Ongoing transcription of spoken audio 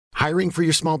Hiring for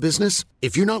your small business?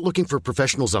 If you're not looking for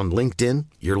professionals on LinkedIn,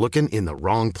 you're looking in the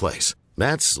wrong place.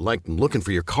 That's like looking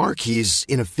for your car keys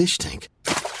in a fish tank.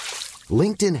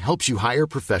 LinkedIn helps you hire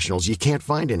professionals you can't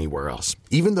find anywhere else,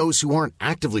 even those who aren't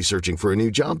actively searching for a new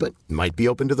job but might be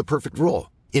open to the perfect role.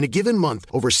 In a given month,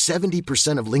 over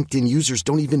 70% of LinkedIn users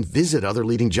don't even visit other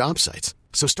leading job sites.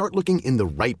 So start looking in the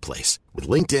right place. With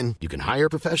LinkedIn, you can hire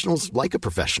professionals like a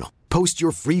professional. Post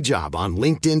your free job on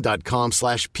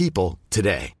linkedin.com/people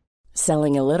today.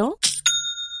 Selling a little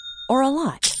or a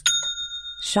lot?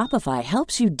 Shopify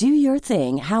helps you do your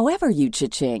thing however you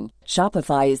cha-ching.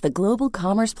 Shopify is the global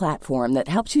commerce platform that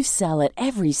helps you sell at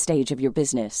every stage of your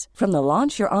business. From the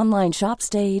launch your online shop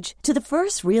stage to the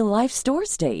first real-life store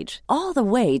stage, all the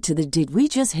way to the did we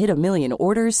just hit a million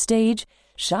orders stage.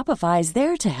 Shopify is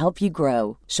there to help you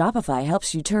grow. Shopify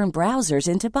helps you turn browsers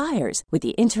into buyers with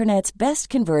the internet's best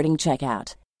converting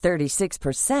checkout.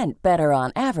 36% better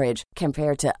on average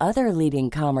compared to other leading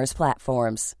commerce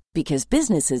platforms. Because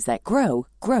businesses that grow,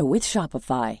 grow with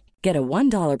Shopify. Get a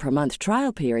 $1 per month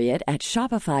trial period at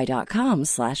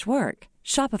shopify.com/work.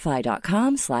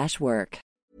 Shopify.com/work.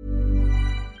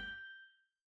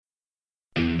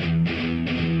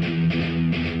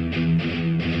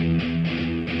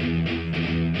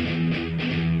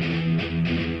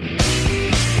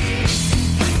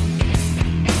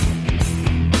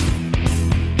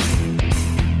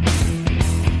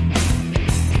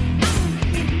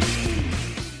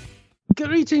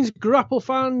 Greetings, Grapple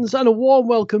fans, and a warm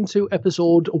welcome to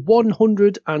episode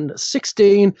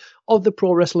 116 of the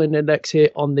Pro Wrestling Index here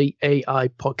on the AI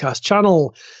Podcast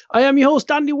channel. I am your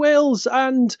host, Andy Wales,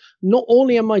 and not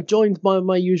only am I joined by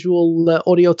my usual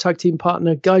audio tag team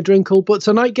partner, Guy Drinkle, but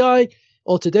tonight, Guy,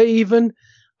 or today even,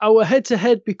 our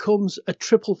head-to-head becomes a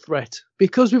triple threat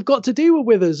because we've got Tadiwa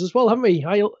with us as well, haven't we?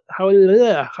 How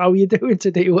are you doing,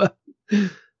 Tadiwa?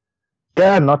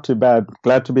 Yeah, not too bad.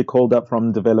 Glad to be called up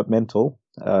from developmental.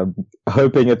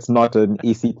 Hoping it's not an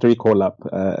EC3 call up.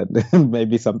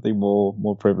 Maybe something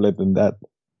more prevalent than that.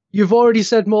 You've already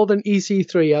said more than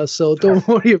EC3, so don't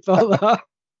worry about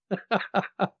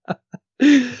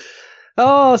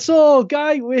that. So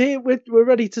Guy, we're here. We're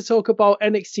ready to talk about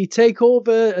NXT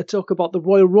Takeover. Talk about the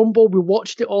Royal Rumble. We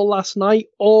watched it all last night,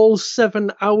 all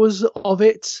 7 hours of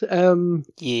it.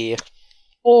 Yeah.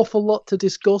 Awful lot to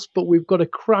discuss, but we've got to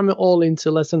cram it all into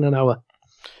less than an hour.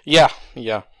 Yeah.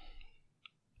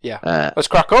 Let's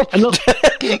crack on. And a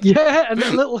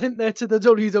little hint there to the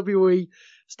WWE.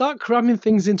 Start cramming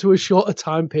things into a shorter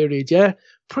time period, yeah?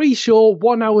 Pre-show,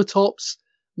 1 hour tops.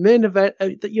 Main event,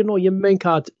 your main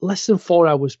card, less than 4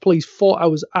 hours, please. 4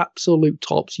 hours absolute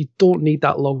tops. You don't need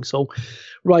that long. So,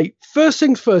 right, first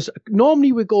things first.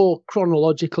 Normally we go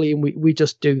chronologically and we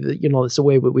just do it's the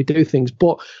way we do things.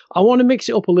 But I want to mix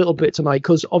it up a little bit tonight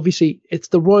because obviously it's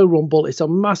the Royal Rumble. It's a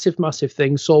massive, massive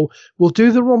thing. So we'll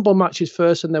do the Rumble matches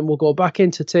first and then we'll go back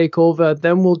into TakeOver.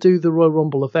 Then we'll do the Royal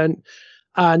Rumble event.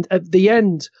 And at the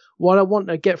end, what I want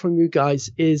to get from you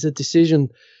guys is a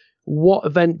decision. What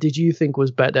event did you think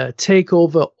was better,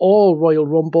 TakeOver or Royal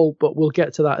Rumble? But we'll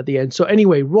get to that at the end. So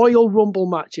anyway, Royal Rumble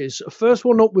matches. First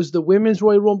one up was the Women's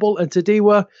Royal Rumble. And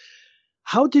Tadiwa,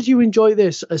 how did you enjoy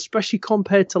this, especially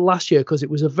compared to last year? Because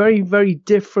it was a very, very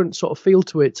different sort of feel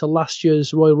to it to last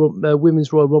year's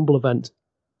Women's Royal Rumble event.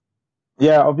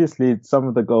 Yeah, obviously some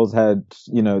of the girls had,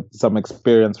 some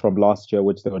experience from last year,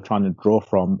 which they were trying to draw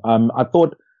from. I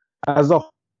thought as a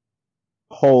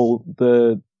whole,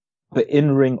 the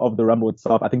in-ring of the Rumble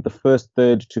itself, I think the first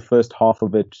third to first half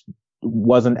of it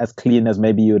wasn't as clean as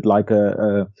maybe you'd like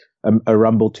a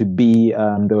Rumble to be.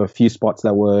 There were a few spots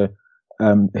that were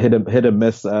hit and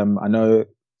miss. I know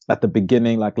at the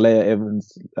beginning, like Leah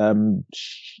Evans,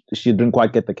 she didn't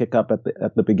quite get the kick up at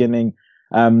the beginning.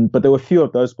 But there were a few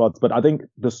of those spots. But I think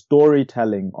the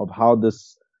storytelling of how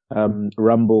this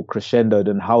Rumble crescendoed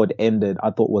and how it ended,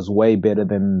 I thought was way better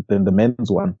than the men's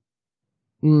one.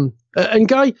 And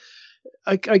Guy,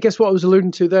 I guess what I was alluding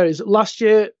to there is last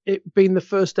year, it being the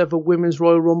first ever Women's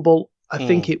Royal Rumble, I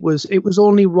think it was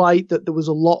only right that there was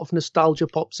a lot of nostalgia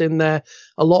pops in there,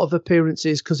 a lot of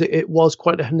appearances, because it was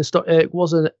quite a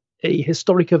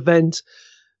historic event.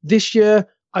 This year,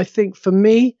 I think for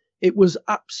me, it was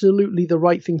absolutely the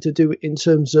right thing to do in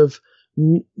terms of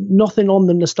nothing on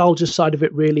the nostalgia side of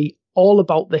it, really. All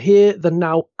about the here, the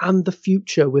now, and the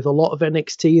future, with a lot of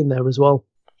NXT in there as well.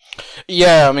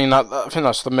 Yeah, I mean, I think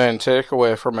that's the main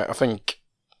takeaway from it. I think,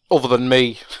 other than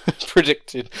me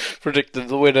predicted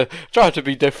the winner, tried to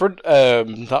be different.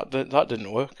 That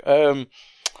didn't work.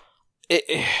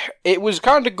 It was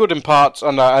kind of good in parts,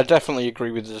 and I definitely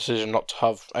agree with the decision not to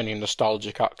have any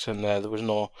nostalgic acts in there. There was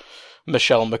no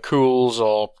Michelle McCool's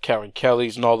or Karen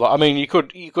Kelly's and all that. I mean, you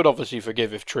could obviously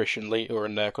forgive if Trish and Lita are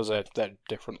in there because they're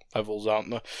different levels, aren't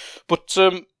they? But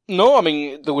no, I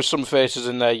mean, there was some faces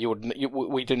in there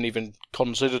we didn't even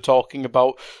consider talking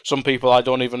about. Some people I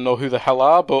don't even know who the hell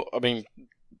are, but I mean,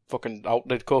 fucking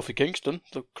outdid Kofi Kingston,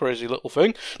 the crazy little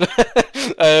thing.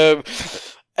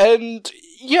 And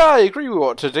yeah, I agree with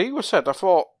what Tadeu was said. I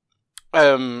thought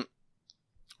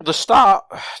the start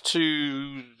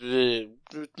to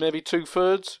maybe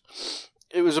 2/3,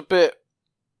 it was a bit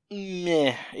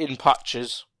meh in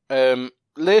patches.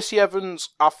 Lacey Evans,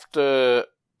 after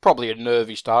probably a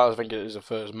nervy start, I think it is her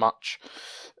first match,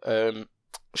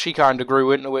 she kind of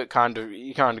grew into it.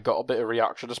 You kind of got a bit of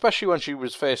reaction, especially when she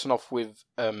was facing off with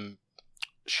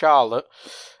Charlotte.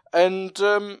 And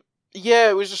yeah,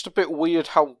 it was just a bit weird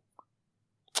how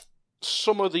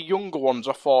some of the younger ones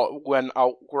I thought went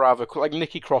out rather quick. Like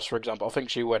Nikki Cross, for example. I think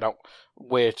she went out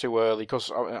way too early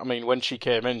because, I mean, when she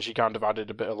came in, she kind of added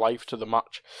a bit of life to the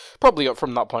match. Probably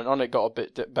from that point on, it got a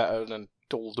bit better and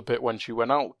dulled a bit when she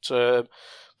went out.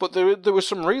 But there was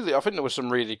some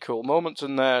really cool moments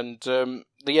in there, and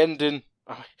the ending.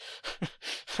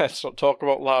 Let's not talk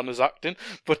about Lana's acting,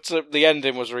 but the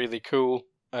ending was really cool.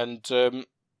 And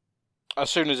as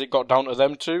soon as it got down to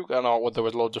them two, and there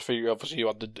was loads of fear. Obviously,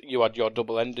 you had your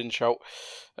double ending shout,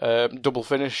 double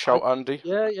finish shout, Andy.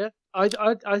 Yeah. I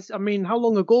mean, how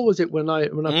long ago was it when I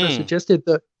first suggested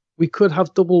that we could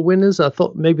have double winners? I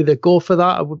thought maybe they'd go for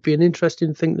that. It would be an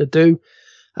interesting thing to do,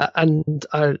 and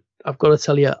I've got to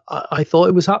tell you, I thought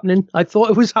it was happening.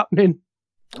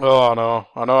 Oh, I know.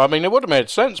 I mean, it would have made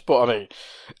sense, but I mean,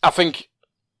 I think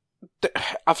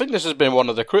this has been one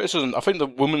of the criticisms. I think the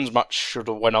women's match should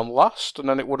have went on last, and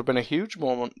then it would have been a huge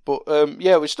moment. But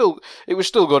yeah, it was still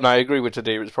good. And I agree with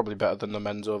today. It was probably better than the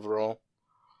men's overall.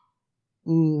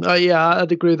 Yeah,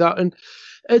 I'd agree with that. And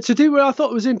to do what I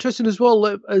thought was interesting as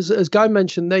well, as Guy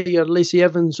mentioned, they had Lacey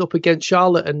Evans up against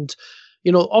Charlotte, and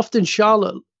often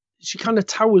Charlotte, she kind of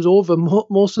towers over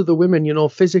most of the women.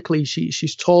 Physically,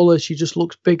 she's taller. She just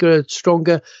looks bigger,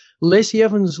 stronger. Lacey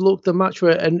Evans looked the match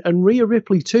for it, and Rhea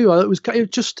Ripley too. It was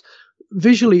just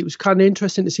visually, it was kind of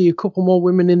interesting to see a couple more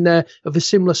women in there of a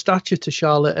similar stature to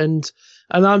Charlotte. And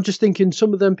I'm just thinking,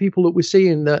 some of them people that we're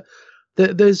seeing, that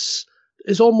there's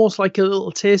almost like a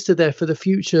little taster there for the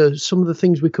future. Some of the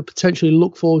things we could potentially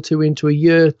look forward to into a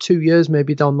year, 2 years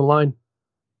maybe down the line.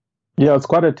 Yeah, it's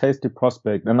quite a tasty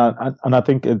prospect, and I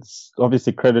think it's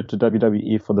obviously credit to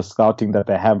WWE for the scouting that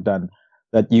they have done,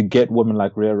 that you get women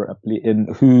like Rhea Ripley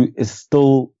in, who is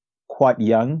still quite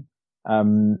young,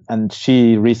 and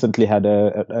she recently had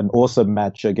an awesome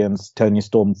match against Toni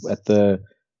Storm at the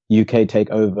UK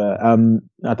Takeover.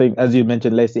 I think, as you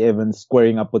mentioned, Lacey Evans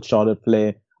squaring up with Charlotte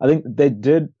Flair. I think they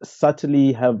did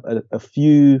subtly have a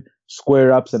few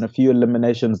square ups and a few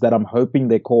eliminations that I'm hoping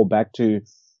they call back to.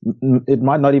 It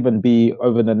might not even be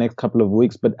over the next couple of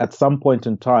weeks, but at some point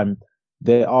in time,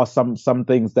 there are some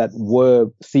things that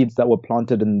were seeds that were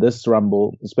planted in this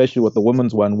Rumble, especially with the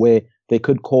women's one, where they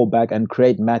could call back and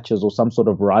create matches or some sort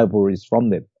of rivalries from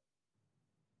them.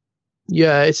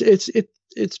 Yeah,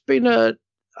 it's been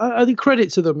I think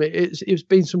credit to them. It's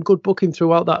been some good booking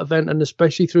throughout that event, and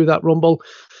especially through that Rumble.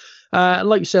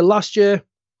 Like you said, last year,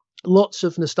 lots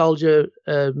of nostalgia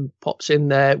pops in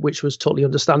there, which was totally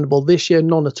understandable. This year,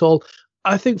 none at all.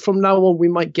 I think from now on, we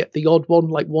might get the odd one,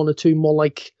 like one or two more,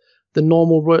 like the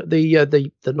normal,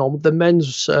 the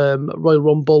men's Royal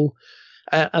Rumble,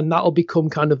 and that'll become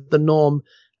kind of the norm.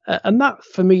 And that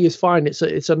for me is fine. It's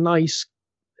a nice.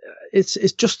 It's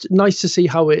just nice to see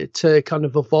how it kind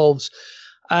of evolves.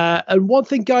 And one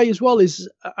thing, Guy, as well, is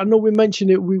I know we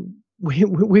mentioned it. We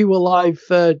were live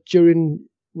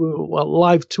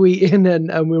live tweeting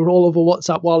and we were all over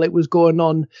WhatsApp while it was going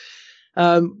on,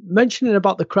 mentioning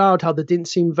about the crowd, how they didn't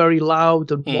seem very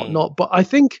loud and whatnot. But I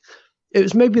think it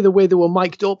was maybe the way they were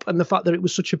mic'd up and the fact that it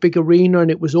was such a big arena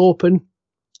and it was open,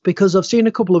 because I've seen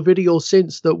a couple of videos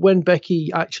since that when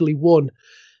Becky actually won,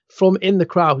 from in the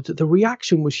crowd, the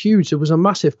reaction was huge. There was a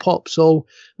massive pop. So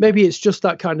maybe it's just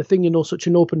that kind of thing, such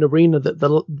an open arena that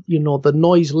the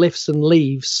noise lifts and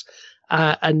leaves,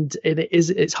 and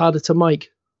it's harder to mic.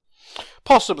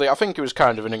 Possibly. I think it was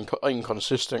kind of an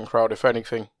inconsistent crowd, if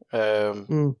anything.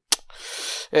 I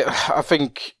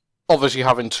think, obviously,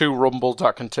 having two Rumbles,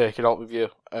 that can take it out of you.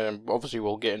 Obviously,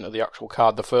 we'll get into the actual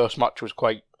card. The first match was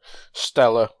quite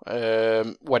stellar.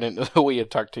 Went into the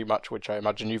weird tag team match, which I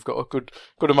imagine you've got a good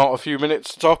amount of few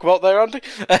minutes to talk about there, Andy.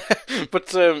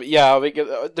 But, yeah, I think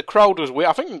the crowd was weird.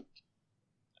 I think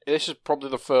this is probably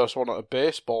the first one at a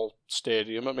baseball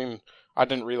stadium. I mean, I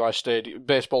didn't realise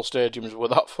baseball stadiums were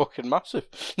that fucking massive.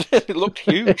 It looked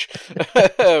huge.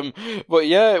 But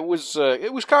yeah, it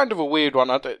was kind of a weird one.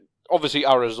 Obviously,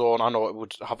 Arizona, I know it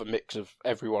would have a mix of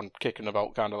everyone kicking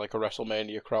about, kind of like a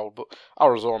WrestleMania crowd, but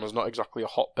Arizona's not exactly a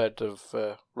hotbed of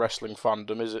wrestling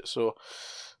fandom, is it? So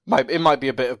it might be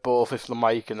a bit of both if the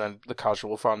mic and then the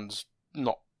casual fans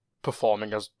not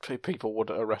performing as people would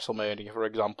at a WrestleMania, for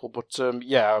example. But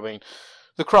yeah, I mean,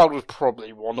 the crowd was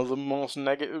probably one of the most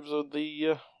negatives of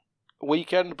the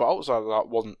weekend, but outside of that,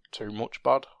 wasn't too much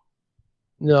bad.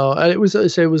 No, and it was, as I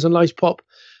say, it was a nice pop.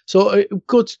 So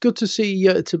good to see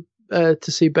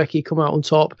to see Becky come out on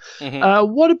top.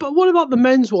 Mm-hmm. What about the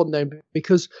men's one then?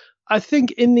 Because I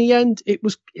think in the end it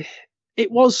was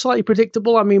slightly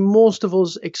predictable. I mean, most of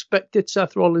us expected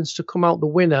Seth Rollins to come out the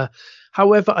winner.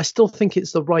 However, I still think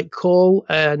it's the right call.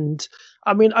 And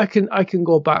I mean, I can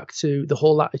go back to the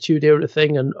whole Attitude Era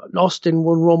thing, and Austin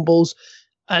won Rumbles,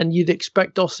 and you'd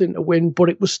expect Austin to win, but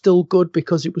it was still good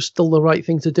because it was still the right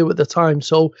thing to do at the time.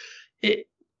 So,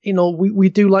 we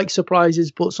do like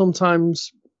surprises, but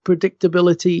sometimes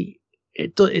predictability,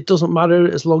 it doesn't matter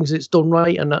as long as it's done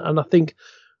right. And I think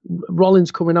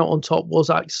Rollins coming out on top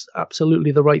was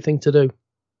absolutely the right thing to do.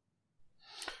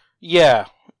 Yeah,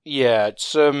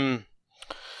 it's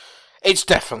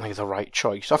definitely the right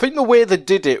choice. I think the way they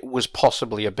did it was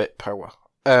possibly a bit poor.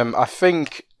 I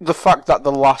think the fact that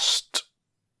the last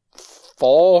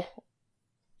 4,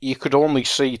 you could only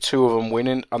see 2 of them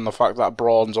winning, and the fact that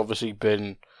Braun's obviously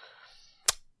been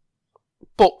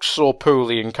booked so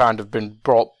poorly and kind of been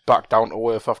brought back down to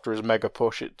earth after his mega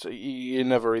push, you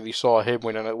never really saw him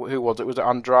winning it. Who was it? Was it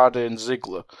Andrade and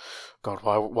Ziggler? God,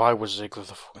 why was Ziggler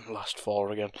the fucking last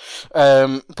 4 again?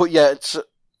 But yeah, it's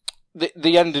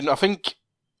the ending. I think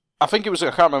it was,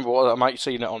 I can't remember what, I might have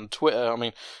seen it on Twitter. I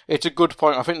mean, it's a good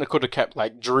point. I think they could have kept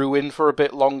like Drew in for a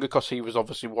bit longer because he was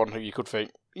obviously one who you could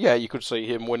think, yeah, you could see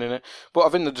him winning it. But I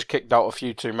think they just kicked out a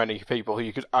few too many people who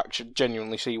you could actually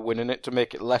genuinely see winning it to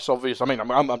make it less obvious. I mean,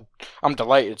 I'm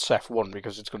delighted Seth won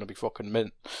because it's going to be fucking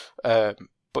mint.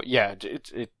 But yeah,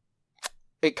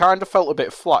 it kind of felt a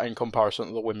bit flat in comparison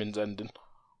to the women's ending.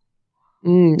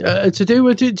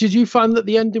 Did you find that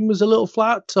the ending was a little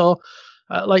flat, or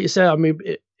like you say, I mean,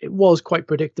 it was quite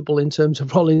predictable in terms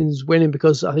of Rollins winning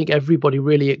because I think everybody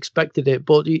really expected it,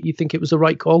 but you think it was the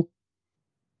right call?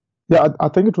 Yeah, I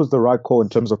think it was the right call in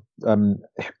terms of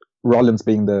Rollins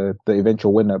being the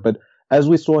eventual winner. But as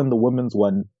we saw in the women's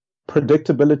one,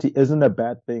 predictability isn't a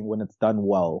bad thing when it's done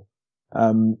well.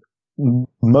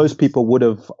 Most people would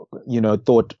have,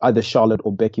 thought either Charlotte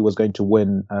or Becky was going to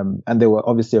win. And there were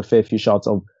obviously a fair few shots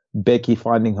of Becky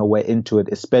finding her way into it,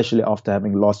 especially after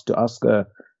having lost to Asuka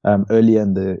earlier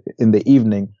in the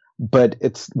evening. But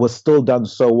it was still done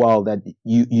so well that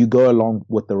you go along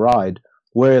with the ride.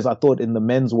 Whereas I thought in the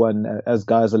men's one, as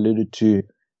guys alluded to,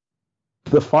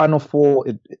 the final 4,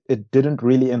 it didn't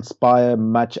really inspire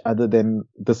much other than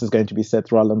this is going to be Seth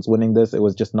Rollins winning this. It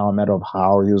was just now a matter of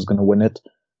how he was going to win it.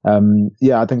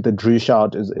 I think the Drew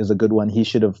shout is a good one. He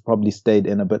should have probably stayed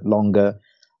in a bit longer.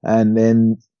 And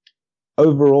then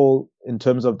overall, in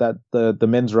terms of that, the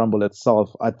men's rumble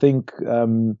itself, I think,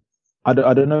 I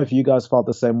don't know if you guys felt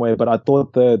the same way, but I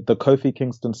thought the Kofi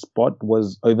Kingston spot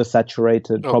was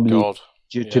oversaturated, probably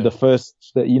due to the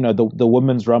first, the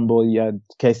women's rumble. You had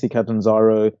Casey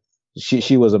Catanzaro.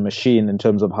 She was a machine in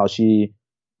terms of how she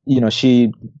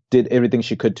did everything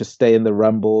she could to stay in the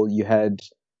rumble. You had,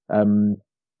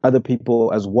 other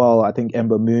people as well. I think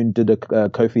Ember Moon did a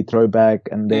Kofi throwback,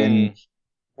 and then,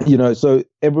 so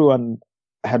everyone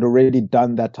had already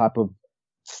done that type of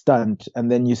stunt.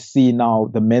 And then you see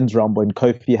now the men's rumble, and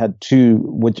Kofi had 2,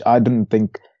 which I didn't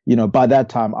think, by that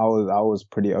time I was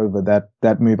pretty over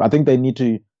that move. I think they need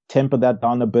to temper that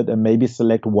down a bit and maybe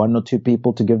select 1 or 2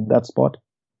 people to give that spot.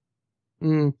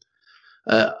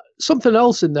 Something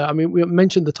else in there. I mean, we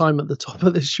mentioned the time at the top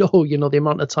of the show, the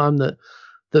amount of time that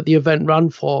the event ran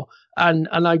for. And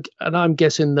I'm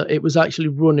guessing that it was actually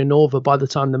running over by the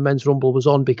time the men's rumble was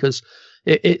on, because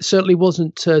it certainly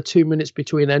wasn't 2 minutes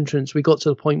between entrants. We got to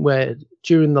the point where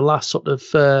during the last sort of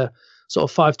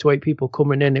 5 to 8 people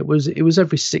coming in, it was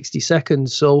every 60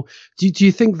 seconds. So do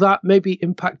you think that maybe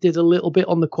impacted a little bit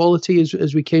on the quality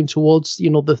as we came towards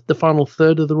the final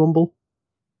third of the rumble?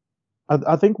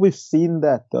 I think we've seen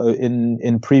that though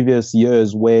in previous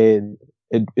years where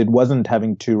it wasn't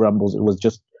having 2 rumbles. It was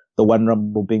just the one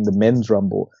rumble being the men's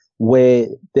rumble, where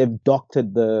they've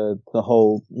doctored the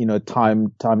whole,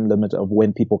 time limit of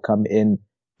when people come in,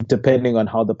 depending on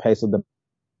how the pace of the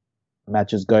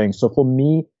match is going. So for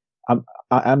me,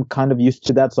 I'm kind of used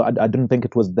to that. So I didn't think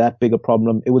it was that big a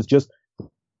problem. It was just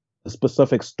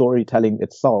specific storytelling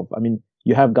itself. I mean,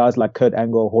 you have guys like Kurt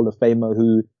Angle, Hall of Famer,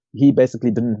 who he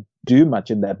basically didn't do much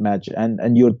in that match,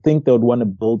 and you'd think they would want to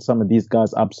build some of these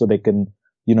guys up so they can,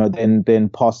 then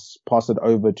pass it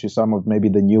over to some of maybe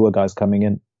the newer guys coming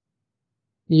in.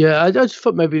 Yeah, I just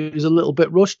thought maybe it was a little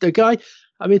bit rushed. The guy,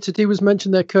 I mean, today was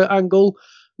mentioned there, Kurt Angle.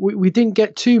 We didn't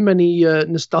get too many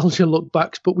nostalgia look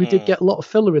backs, but we did get a lot of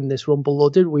filler in this Rumble, though,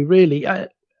 didn't we? Really,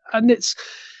 and it's.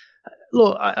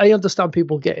 Look, I understand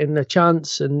people getting a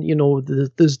chance, and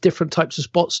there's different types of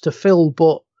spots to fill,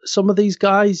 but some of these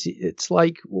guys, it's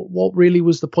like, what really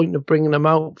was the point of bringing them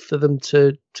out for them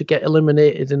to get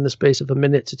eliminated in the space of a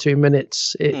minute to 2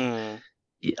 minutes?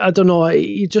 I don't know.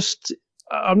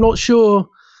 I'm not sure.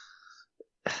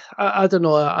 I don't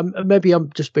know. Maybe I'm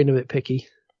just being a bit picky.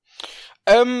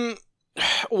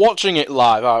 Watching it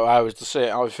live, I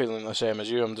was feeling the same as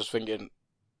you. I'm just thinking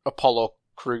Apollo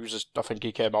Crews. I think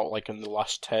he came out like in the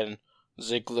last 10.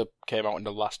 Ziggler came out in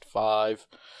the last 5.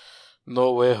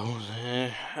 No way,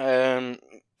 Jose.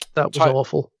 That was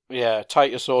awful. Yeah,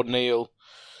 Titus O'Neil.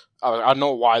 I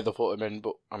know why they put him in,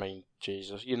 but I mean,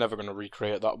 Jesus, you're never going to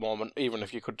recreate that moment. Even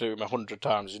if you could do him 100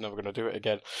 times, you're never going to do it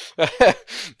again.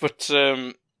 But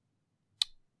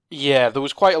yeah, there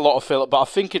was quite a lot of filler. But I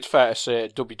think it's fair to say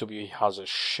WWE has a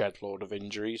shed load of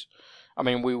injuries. I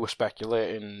mean, we were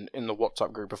speculating in the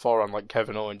WhatsApp group before on like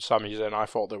Kevin Owens, Sami Zayn. I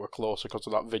thought they were closer because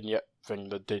of that vignette thing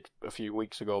they did a few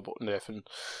weeks ago. But Nathan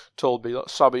told me that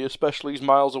Sami especially is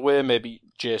miles away. Maybe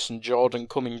Jason Jordan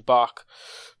coming back.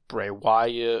 Bray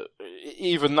Wyatt,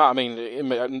 even that, I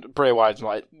mean, Bray Wyatt's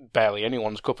like barely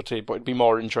anyone's cup of tea, but it'd be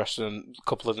more interesting than a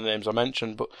couple of the names I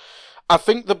mentioned. But I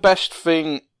think the best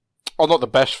thing, or not the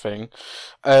best thing,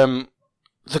 the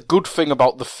good thing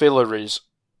about the filler is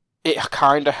it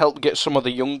kind of helped get some of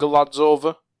the younger lads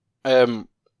over.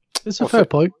 It's a fair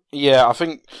point. Yeah, I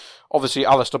think obviously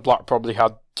Aleister Black probably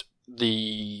had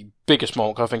the biggest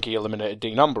moment. I think he eliminated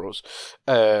Dean Ambrose.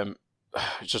 It's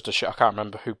just a shit. I can't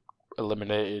remember who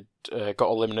got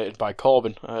eliminated by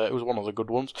Corbin. It was one of the good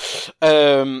ones.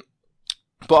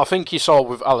 But I think you saw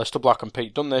with Aleister Black and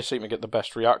Pete Dunne, they seem to get the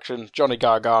best reaction. Johnny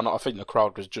Gargano, I think the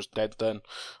crowd was just dead then. It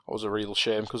was a real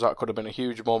shame because that could have been a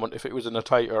huge moment if it was in a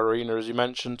tighter arena, as you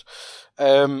mentioned.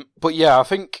 But yeah, I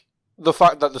think the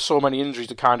fact that there's so many injuries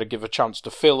to kind of give a chance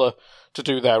to filler to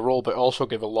do their role, but also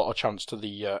give a lot of chance to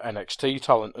the NXT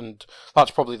talent, and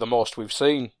that's probably the most we've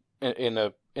seen in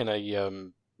a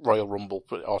Royal Rumble,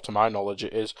 or to my knowledge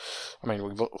it is. I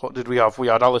mean, what did we have? We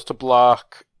had Aleister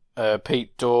Black,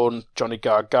 Pete Dunne, Johnny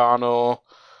Gargano.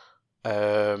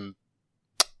 I'm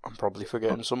probably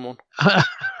forgetting someone.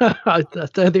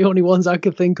 They're the only ones I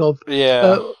could think of.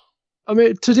 Yeah. I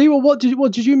mean, Tadiwa, what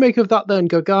did you make of that then?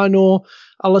 Gargano,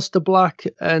 Aleister Black,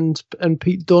 and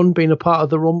Pete Dunne being a part of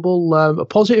the Rumble. A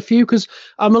positive for you, because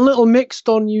I'm a little mixed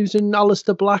on using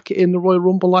Aleister Black in the Royal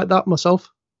Rumble like that myself.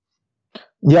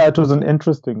 Yeah, it was an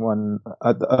interesting one.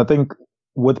 I think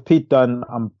with Pete Dunne,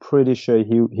 I'm pretty sure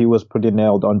he was pretty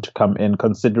nailed on to come in,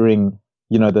 considering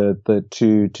the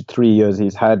 2 to 3 years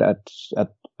he's had at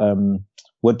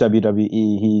with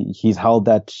WWE. He's held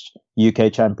that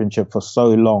UK Championship for so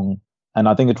long, and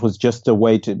I think it was just a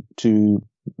way to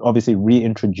obviously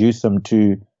reintroduce him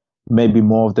to maybe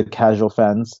more of the casual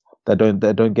fans that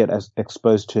don't get as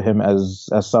exposed to him as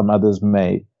some others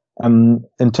may.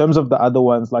 In terms of the other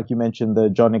ones, like you mentioned, the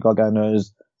Johnny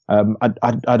Garganos,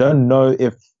 I don't know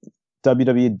if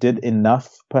WWE did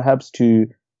enough, perhaps, to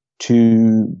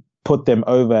put them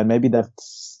over, and maybe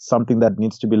that's something that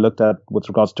needs to be looked at with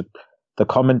regards to the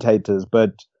commentators.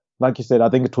 But like you said, I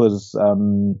think it was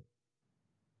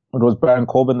Baron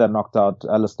Corbin that knocked out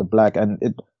Aleister Black, and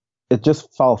it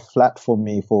just fell flat for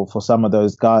me for some of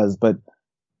those guys. But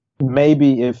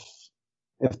maybe if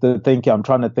they're thinking, I'm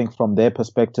trying to think from their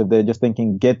perspective, they're just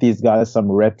thinking, get these guys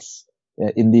some reps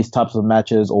in these types of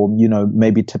matches, or,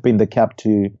 maybe tipping the cap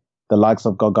to the likes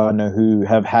of Gargano, who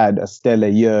have had a stellar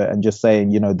year, and just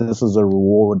saying, this is a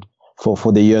reward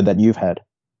for the year that you've had.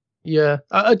 Yeah.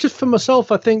 Just for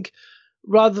myself, I think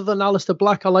rather than Aleister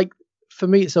Black, for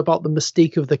me, it's about the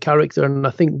mystique of the character, and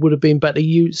I think would have been better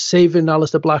saving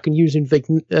Aleister Black and using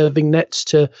vignettes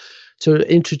to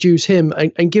introduce him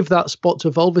and give that spot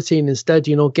to Velveteen instead,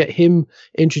 get him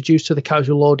introduced to the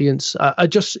casual audience.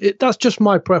 That's just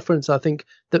my preference. I think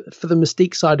that for the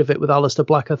mystique side of it with Aleister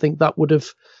Black, I think that would have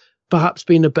perhaps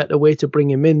been a better way to bring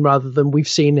him in rather than we've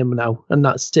seen him now. And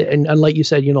that's it. And like you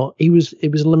said, he was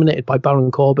eliminated by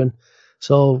Baron Corbin.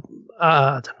 So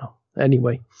I don't know.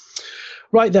 Anyway.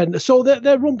 Right then. So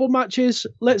they're Rumble matches.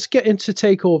 Let's get into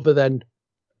TakeOver then.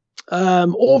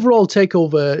 Overall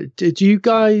TakeOver, did you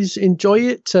guys enjoy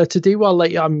it? I'll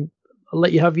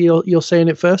let you have your saying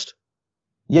it first.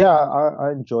 Yeah,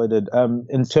 I enjoyed it.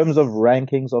 In terms of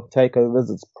rankings of takeovers,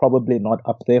 it's probably not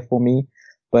up there for me,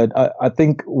 but I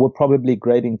think we're probably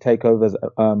grading takeovers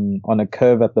on a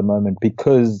curve at the moment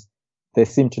because they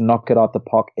seem to knock it out the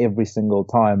park every single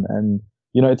time. And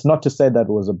it's not to say that it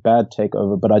was a bad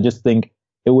takeover, but I just think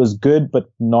it was good,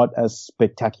 but not as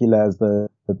spectacular as the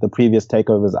previous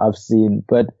takeovers I've seen.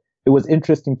 But it was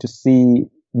interesting to see,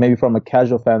 maybe from a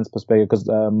casual fan's perspective, because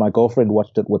my girlfriend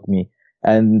watched it with me.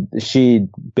 And she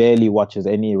barely watches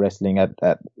any wrestling.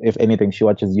 If anything, she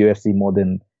watches UFC more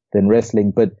than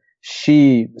wrestling. But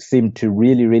she seemed to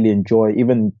really, really enjoy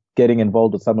even getting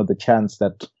involved with some of the chants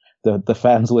that the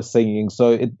fans were singing.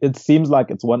 So it seems like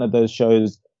it's one of those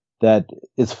shows that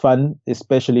is fun,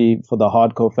 especially for the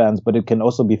hardcore fans, but it can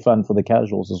also be fun for the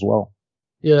casuals as well.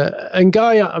 Yeah, and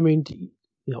Guy, I mean,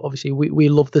 obviously we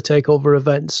love the takeover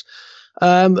events.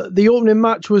 The opening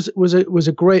match was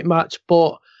a great match,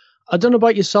 but I don't know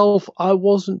about yourself. I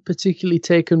wasn't particularly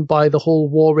taken by the whole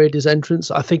War Raiders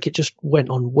entrance. I think it just went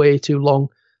on way too long.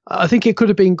 I think it could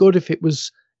have been good if it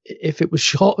was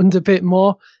shortened a bit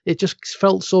more. It just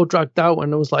felt so dragged out,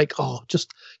 and I was like,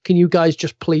 can you guys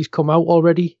just please come out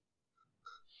already?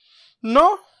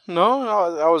 No,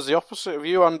 I was the opposite of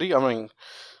you, Andy. I mean,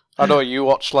 I know you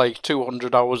watched like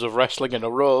 200 hours of wrestling in a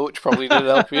row, which probably didn't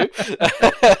help you.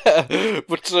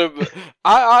 But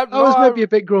I was maybe a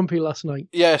bit grumpy last night.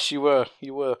 Yes, you were.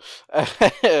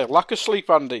 Lack of sleep,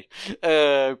 Andy.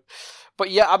 But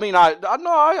yeah, I mean,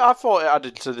 I thought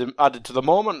it added to the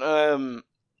moment.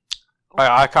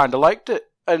 I kind of liked it,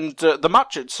 and the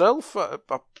match itself,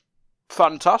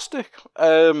 fantastic.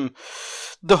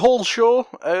 The whole show,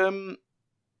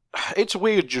 it's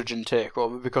weird judging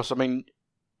takeover because I mean,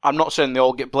 I'm not saying they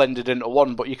all get blended into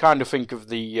one, but you kind of think of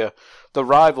the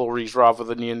rivalries rather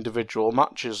than the individual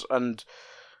matches, and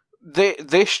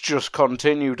this just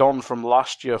continued on from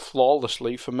last year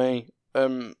flawlessly for me.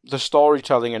 The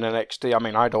storytelling in NXT, I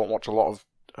mean, I don't watch a lot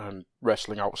of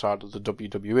wrestling outside of the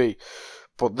WWE,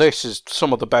 but this is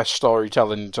some of the best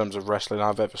storytelling in terms of wrestling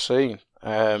I've ever seen.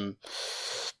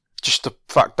 Just the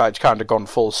fact that it's kind of gone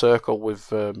full circle with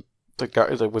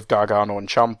Gargano and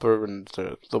Ciampa, and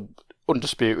the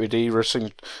Undisputed Era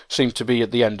seem to be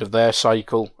at the end of their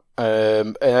cycle.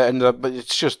 But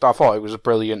it's just, I thought it was a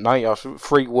brilliant night.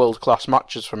 3 world-class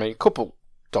matches for me. A couple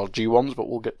dodgy ones, but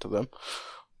we'll get to them.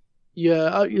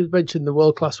 Yeah, you mentioned the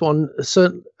world-class one.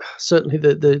 Certainly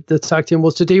the tag team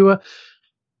was Tadiwa.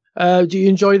 Do you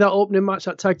enjoy that opening match,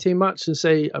 that tag team match? And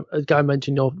say, a guy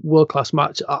mentioned your world-class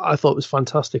match. I thought it was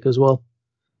fantastic as well.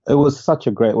 It was such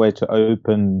a great way to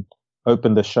open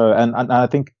the show. And I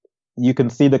think you can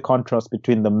see the contrast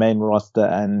between the main roster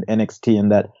and NXT in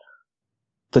that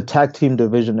the tag team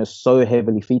division is so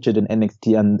heavily featured in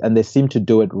NXT, and they seem to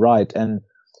do it right. And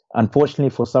unfortunately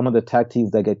for some of the tag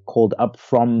teams that get called up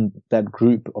from that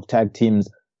group of tag teams,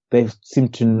 they seem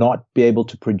to not be able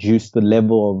to produce the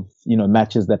level of,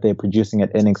 matches that they're producing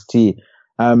at NXT.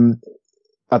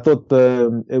 I thought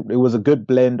it was a good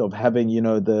blend of having,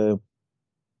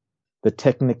 the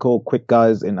technical quick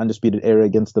guys in Undisputed Era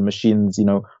against the machines,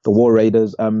 the War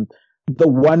Raiders. The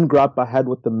one gripe I had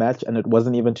with the match, and it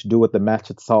wasn't even to do with the match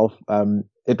itself,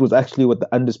 it was actually with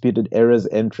the Undisputed Era's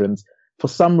entrance. For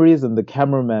some reason, the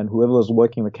cameraman, whoever was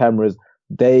working the cameras,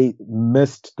 they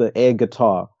missed the air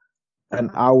guitar. And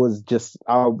I was just,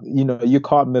 you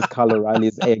can't miss Kyle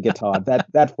O'Reilly's air guitar.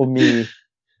 That for me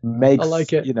makes, I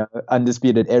like it.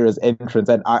 Undisputed Era's entrance.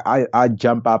 And I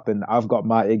jump up and I've got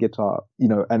my air guitar,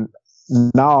 and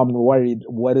now I'm worried,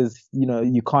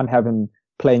 you can't have him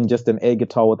playing just an air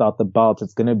guitar without the belt.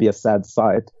 It's going to be a sad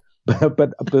sight.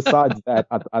 But besides that,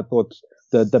 I thought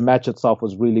the match itself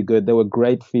was really good. There were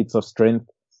great feats of strength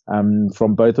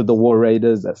from both of the War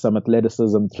Raiders, some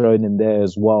athleticism thrown in there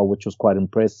as well, which was quite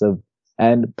impressive.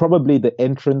 And probably the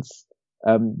entrance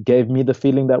gave me the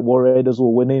feeling that War Raiders were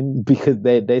winning because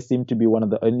they seem to be one of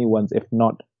the only ones, if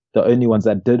not the only ones,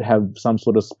 that did have some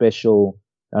sort of special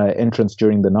entrance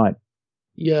during the night.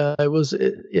 Yeah, it was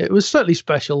certainly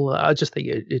special. I just think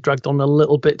it dragged on a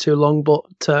little bit too long, but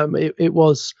it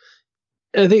was.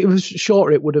 I think it was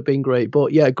shorter. It would have been great,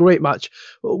 but yeah, great match.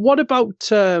 What about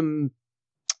Cassius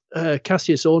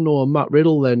Ohno and Matt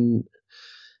Riddle then,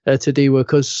 Tadiwa?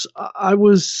 Because I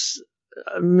was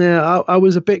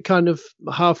a bit kind of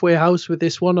halfway house with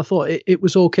this one. I thought it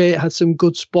was okay. It had some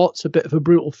good spots, a bit of a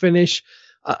brutal finish.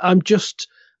 I just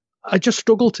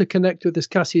struggle to connect with this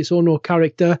Cassius Ohno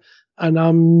character. And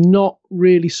I'm not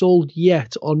really sold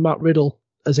yet on Matt Riddle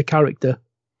as a character.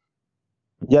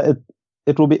 Yeah,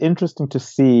 it will be interesting to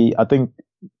see. I think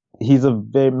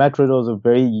Matt Riddle is a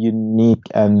very unique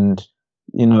and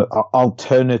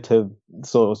alternative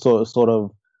sort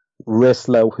of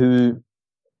wrestler who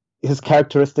his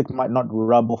characteristic might not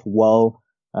rub off well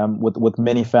with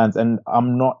many fans, and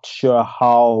I'm not sure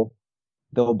how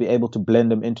they'll be able to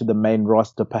blend him into the main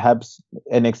roster. Perhaps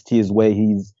NXT is where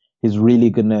he's really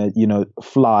gonna,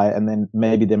 fly, and then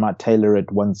maybe they might tailor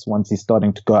it once he's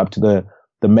starting to go up to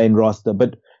the main roster.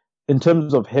 But in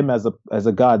terms of him as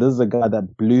a guy, this is a guy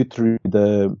that blew through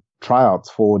the tryouts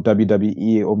for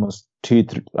WWE almost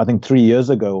 3 years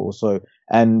ago or so,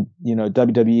 and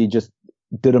WWE just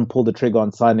didn't pull the trigger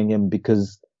on signing him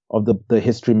because of the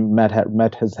history Matt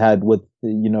has had with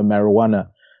marijuana.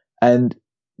 And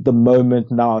the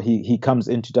moment now he comes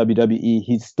into WWE,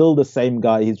 he's still the same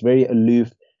guy. He's very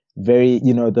aloof, very,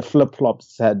 the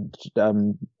flip-flops had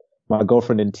my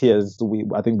girlfriend in tears.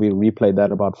 I think we replayed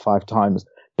that about 5 times.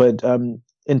 But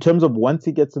in terms of once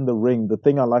he gets in the ring, the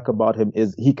thing I like about him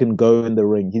is he can go in the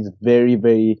ring. He's very,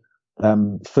 very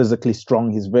physically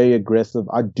strong. He's very aggressive.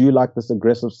 I do like this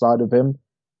aggressive side of him.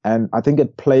 And I think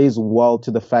it plays well to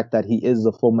the fact that he is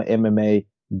a former MMA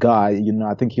guy.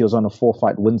 I think he was on a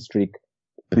 4-fight win streak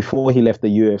before he left the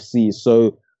UFC.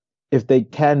 So if they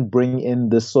can bring in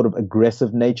this sort of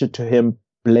aggressive nature to him,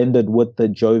 blended with the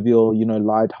jovial,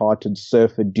 light-hearted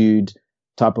surfer dude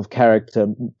type of character,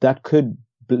 that could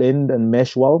blend and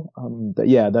mesh well.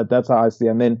 That's how I see it.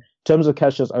 And then in terms of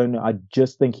Cassius Ohno, I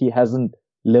just think he hasn't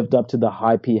lived up to the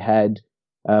hype he had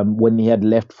when he had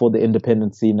left for the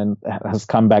independent scene and has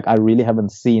come back. I really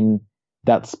haven't seen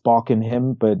that spark in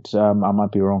him, but I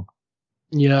might be wrong.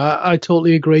 Yeah, I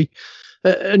totally agree.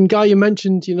 And Guy, you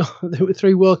mentioned, there were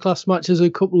 3 world-class matches, a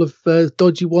couple of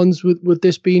dodgy ones. With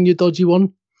this being your dodgy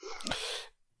one?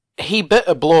 He bit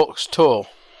a bloke's toe.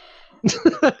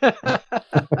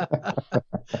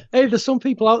 Hey, there's some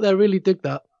people out there really dig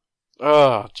that.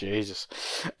 Oh, Jesus.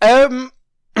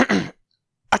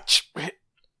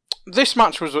 This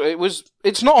match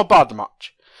it's not a bad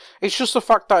match. It's just the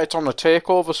fact that it's on a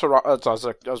takeover,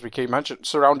 as we keep mentioning,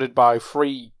 surrounded by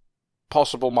 3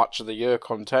 possible match of the year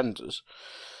contenders.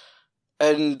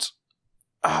 And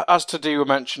as Tadeu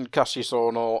mentioned, Cassius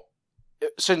Ohno,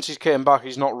 since he came back,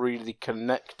 he's not really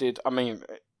connected. I mean,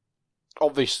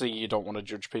 obviously you don't want to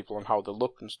judge people on how they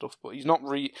look and stuff, but he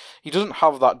doesn't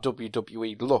have that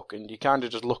WWE look, and you kind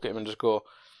of just look at him and just go,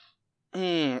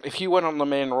 if you went on the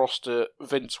main roster,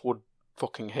 Vince would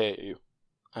fucking hate you.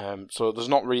 So there's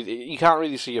not really, you can't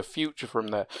really see a future from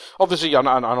there. Obviously, I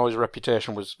know his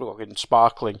reputation was fucking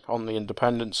sparkling on the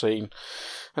independent scene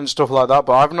and stuff like that,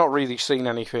 but I've not really seen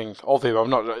anything of him.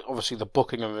 Obviously the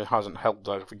booking of him hasn't helped.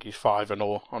 I think he's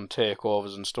 5-0 on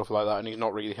takeovers and stuff like that, and he's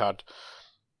not really had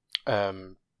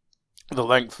the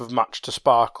length of match to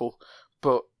sparkle.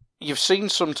 But you've seen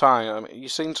sometimes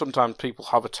people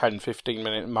have a 10-15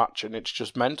 minute match and it's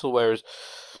just mental, whereas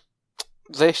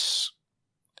this,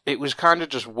 it was kind of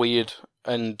just weird,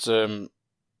 and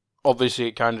obviously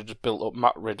it kind of just built up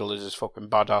Matt Riddle as this fucking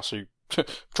badass who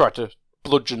tried to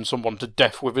bludgeon someone to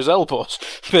death with his elbows,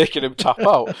 making him tap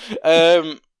out.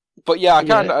 But yeah,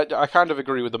 I kind of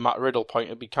agree with the Matt Riddle point.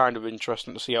 It'd be kind of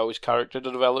interesting to see how his character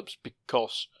develops,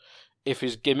 because if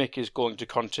his gimmick is going to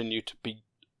continue to be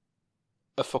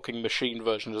a fucking machine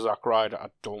version of Zack Ryder, I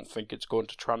don't think it's going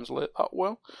to translate that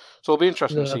well. So it'll be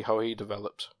interesting to see how he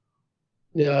develops.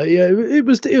 Yeah, it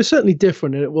was certainly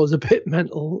different, and it was a bit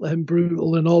mental and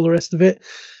brutal and all the rest of it.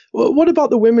 What about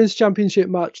the women's championship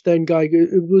match then, Guy?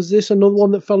 Was this another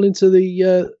one that fell into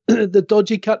the the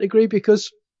dodgy category?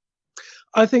 Because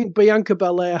I think Bianca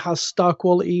Belair has star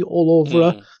quality all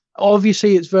over her.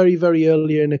 Obviously, it's very, very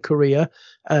early in her career,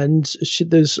 and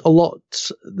there's still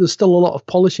a lot of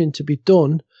polishing to be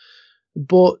done.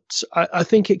 But I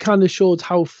think it kind of showed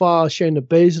how far Shayna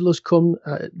Baszler has come.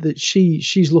 That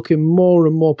she's looking more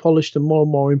and more polished and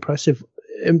more impressive,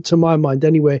 to my mind.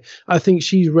 Anyway, I think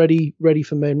she's ready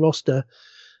for main roster.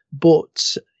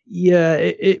 But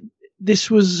yeah,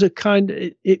 this was a kind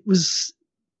of it was.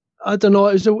 I don't know.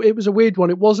 It was a weird one.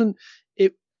 It wasn't.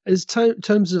 As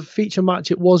terms of feature match,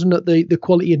 it wasn't at the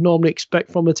quality you'd normally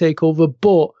expect from a takeover,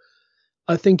 but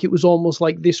I think it was almost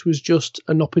like this was just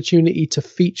an opportunity to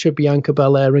feature Bianca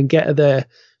Belair and get her there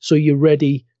so you're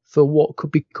ready for what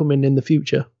could be coming in the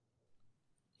future.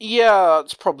 Yeah,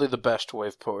 it's probably the best way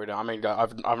of putting it. I mean,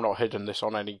 I've not hidden this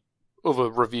on any other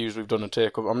reviews we've done a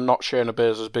takeover. I'm not Shayna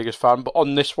Baszler's biggest fan, but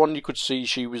on this one you could see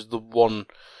she was the one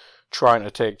trying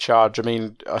to take charge. I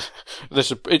mean,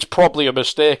 it's probably a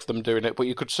mistake them doing it, but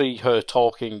you could see her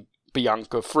talking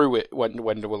Bianca through it when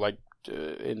they were like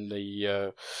in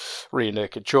the rear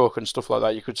naked choke and stuff like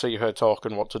that. You could see her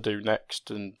talking what to do next,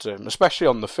 and especially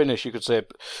on the finish, you could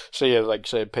see her like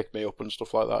saying "pick me up" and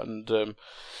stuff like that. And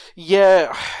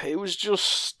yeah, it was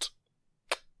just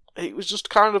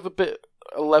kind of a bit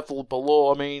a level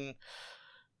below. I mean,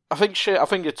 I think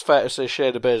it's fair to say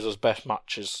Shayna Baszler's best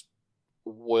matches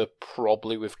were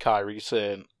probably with Kairi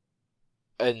Sane,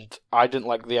 and I didn't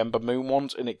like the Ember Moon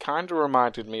ones, and it kind of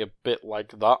reminded me a bit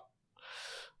like that.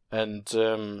 And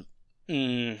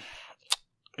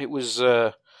it was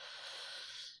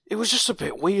just a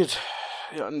bit weird.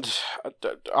 And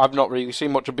I've not really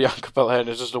seen much of Bianca Belair, and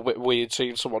it's just a bit weird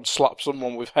seeing someone slap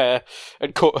someone with hair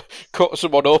and cut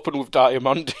someone open with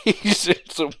diamonds in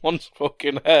someone's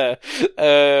fucking hair.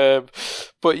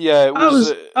 But yeah, it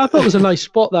was. I thought it was a nice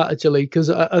spot, that, actually, because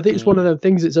I think it's one of them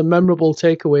things. It's a memorable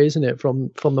takeaway, isn't it,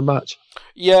 from the match?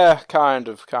 Yeah, kind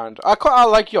of. I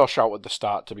like your shout at the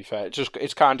start. To be fair,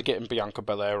 it's kind of getting Bianca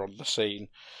Belair on the scene,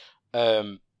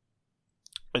 and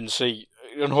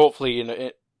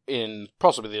hopefully in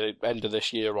possibly the end of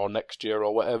this year or next year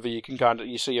or whatever,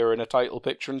 you see her in a title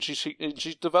picture, and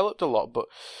she's developed a lot. But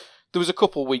there was a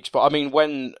couple of weeks, but I mean,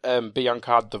 when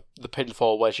Bianca had the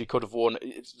pinfall where she could have won,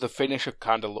 the finisher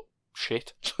kind of looked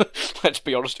shit. Let's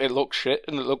be honest, it looked shit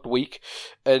and it looked weak.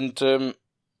 And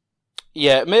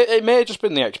yeah, it may have just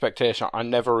been the expectation. I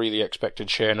never really expected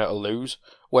Shayna to lose.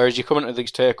 Whereas you come into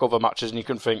these takeover matches and you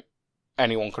can think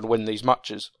anyone can win these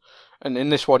matches, and in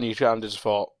this one you kind of just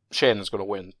thought Shayna's going to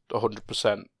win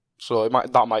 100%. So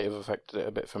that might have affected it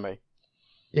a bit for me.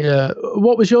 Yeah.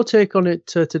 What was your take on it,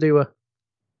 Tadiwa?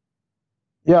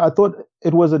 Yeah, I thought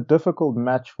it was a difficult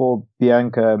match for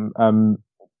Bianca.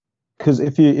 Because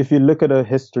if you look at her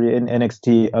history in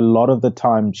NXT, a lot of the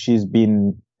time she's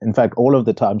been, in fact, all of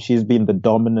the time she's been the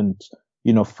dominant,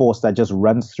 force that just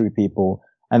runs through people.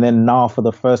 And then now, for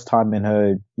the first time in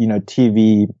her,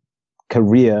 TV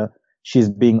career, she's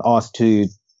being asked to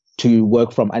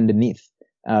work from underneath.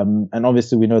 And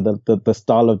obviously we know that the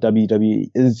style of WWE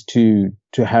is to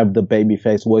have the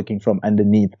babyface working from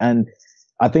underneath. And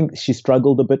I think she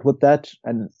struggled a bit with that.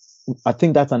 And I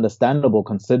think that's understandable,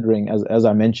 considering, as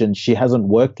I mentioned, she hasn't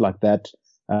worked like that,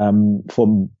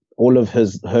 for all of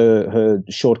her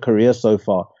short career so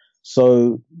far.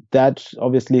 So that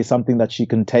obviously is something that she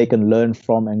can take and learn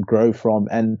from and grow from.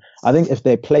 And I think if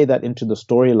they play that into the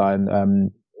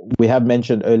storyline, we have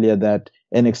mentioned earlier that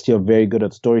NXT are very good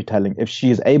at storytelling. If she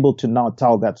is able to now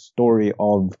tell that story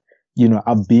of,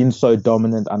 I've been so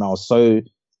dominant and I was so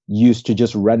used to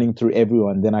just running through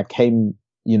everyone, then I came,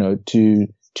 to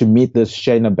meet this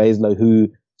Shayna Baszler who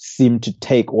seemed to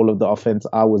take all of the offense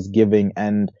I was giving,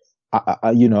 and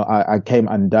I came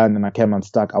undone and I came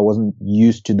unstuck. I wasn't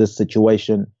used to this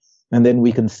situation. And then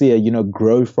we can see her,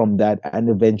 grow from that and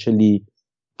eventually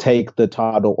take the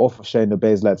title off of Shayna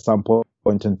Baszler at some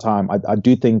point in time. I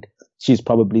do think she's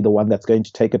probably the one that's going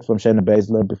to take it from Shayna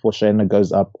Baszler before Shayna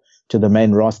goes up to the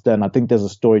main roster. And I think there's a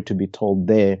story to be told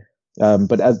there.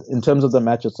 But in terms of the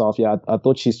match itself, yeah, I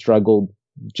thought she struggled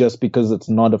just because it's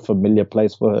not a familiar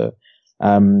place for her.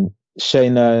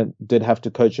 Shayna did have to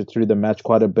coach her through the match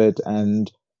quite a bit.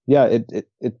 And yeah,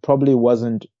 it probably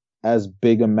wasn't as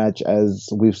big a match as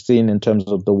we've seen in terms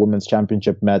of the Women's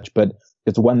Championship match, but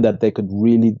it's one that they could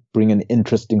really bring an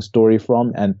interesting story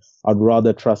from. And I'd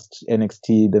rather trust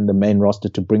NXT than the main roster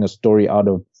to bring a story out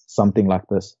of something like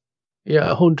this.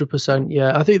 Yeah, 100%.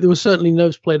 Yeah, I think there was certainly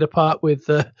nerves played a part with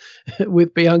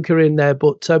Bianca in there,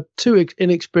 but two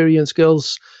inexperienced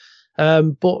girls.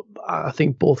 But I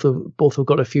think both have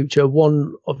got a future.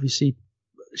 One, obviously,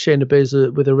 Shayna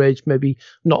Baszler with her age, maybe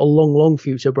not a long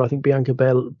future, but I think Bianca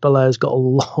Belair's got a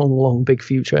long big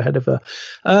future ahead of her.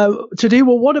 Today,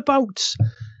 well, what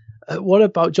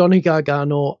about Johnny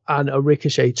Gargano and a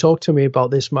Ricochet? Talk to me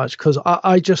about this match, because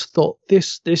I just thought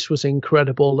this was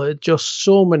incredible. Just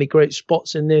so many great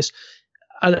spots in this,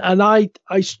 and I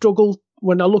struggle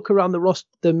when I look around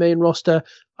the main roster.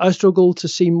 I struggle to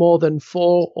see more than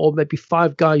 4 or maybe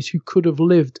 5 guys who could have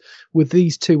lived with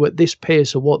these two at this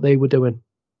pace of what they were doing.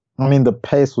 I mean, the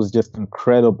pace was just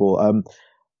incredible.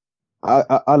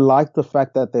 I like the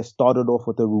fact that they started off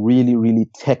with a really, really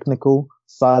technical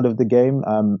side of the game.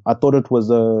 I thought it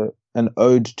was an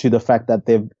ode to the fact that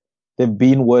they've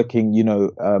been working,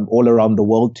 all around the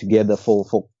world together for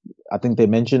I think they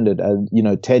mentioned it as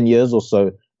 10 years or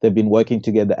so. They've been working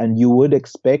together, and you would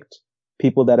expect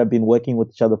people that have been working with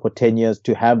each other for 10 years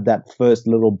to have that first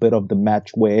little bit of the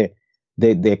match where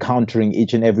they're countering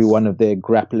each and every one of their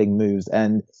grappling moves.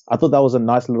 And I thought that was a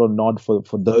nice little nod for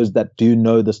those that do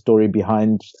know the story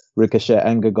behind Ricochet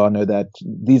and Gargano, that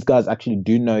these guys actually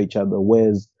do know each other.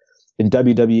 Whereas in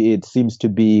WWE, it seems to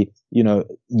be, you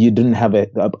didn't have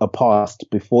a past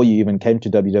before you even came to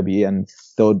WWE, and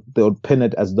they'll pin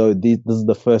it as though this is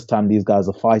the first time these guys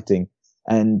are fighting.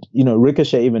 And,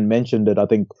 Ricochet even mentioned it, I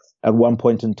think, at one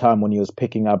point in time when he was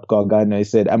picking up Gargano. He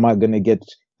said, am I going to get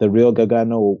the real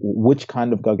Gargano, or which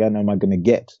kind of Gargano am I going to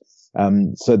get?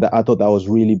 So that I thought that was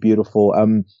really beautiful.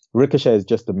 Ricochet is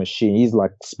just a machine. He's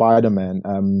like Spider-Man.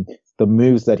 The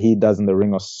moves that he does in the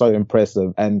ring are so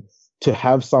impressive. And to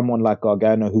have someone like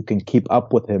Gargano who can keep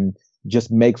up with him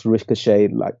just makes Ricochet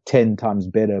like 10 times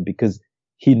better, because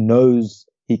he knows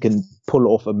he can pull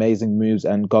off amazing moves,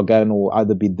 and Gargano will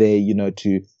either be there, you know,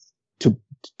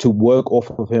 to work off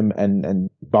of him and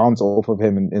bounce off of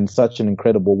him in such an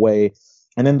incredible way.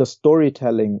 And then the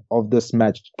storytelling of this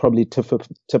match probably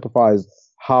typifies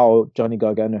how Johnny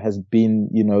Gargano has been,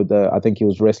 you know, I think he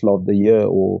was Wrestler of the Year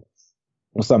or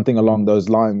something along those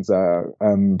lines for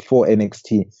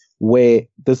NXT, where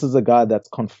this is a guy that's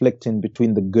conflicting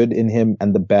between the good in him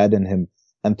and the bad in him.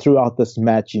 And throughout this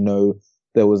match, you know,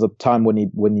 there was a time when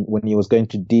he was going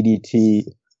to DDT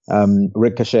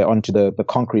Ricochet onto the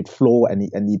concrete floor, and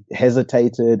he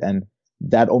hesitated, and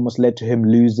that almost led to him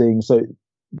losing. So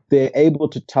they're able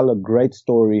to tell a great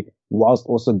story whilst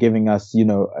also giving us, you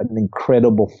know, an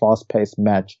incredible fast-paced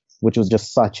match, which was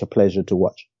just such a pleasure to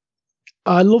watch.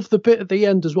 I love the bit at the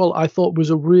end as well. I thought was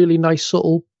a really nice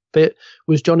subtle bit,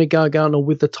 was Johnny Gargano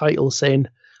with the title saying,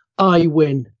 "I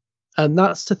win." And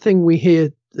that's the thing we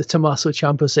hear Tommaso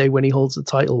Ciampa say when he holds the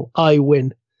title, "I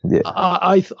win." Yeah.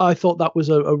 I thought that was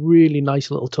a really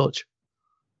nice little touch.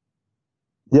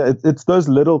 Yeah, it's those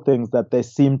little things that they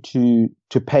seem to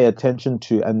pay attention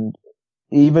to. And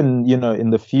even, you know,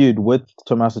 in the feud with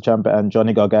Tommaso Ciampa and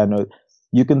Johnny Gargano,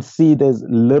 you can see there's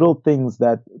little things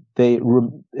that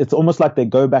it's almost like they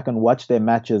go back and watch their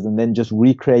matches and then just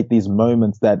recreate these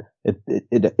moments that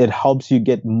it helps you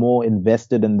get more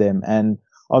invested in them. And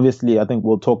obviously, I think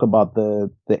we'll talk about the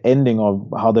ending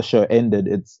of how the show ended.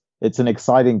 It's an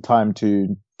exciting time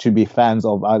to be fans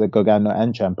of either Gargano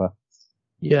and Ciampa.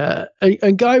 Yeah.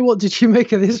 And Guy, what did you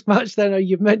make of this match then?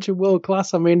 You've mentioned world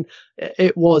class. I mean,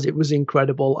 it was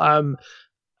incredible.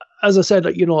 As I said,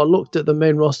 you know, I looked at the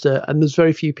main roster and there's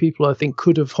very few people I think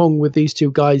could have hung with these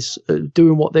two guys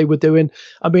doing what they were doing.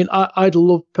 I mean, I'd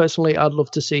love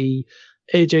to see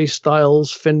AJ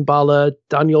Styles, Finn Balor,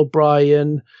 Daniel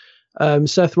Bryan,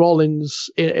 Seth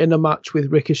Rollins in a match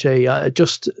with Ricochet.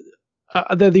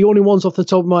 They're the only ones off the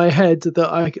top of my head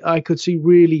that I could see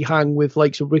really hang with,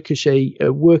 like, so Ricochet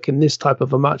working this type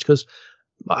of a match, because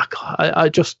I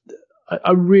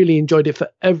really enjoyed it for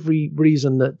every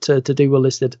reason that today were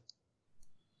listed.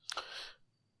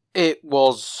 It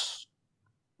was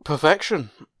perfection.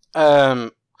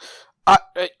 It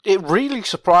really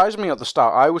surprised me at the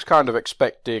start. I was kind of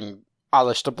expecting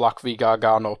Aleister Black v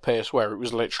Gargano pace, where it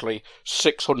was literally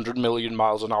 600 million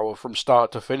miles an hour from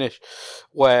start to finish,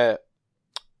 where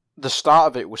the start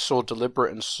of it was so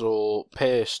deliberate and so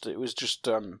paced. It was just,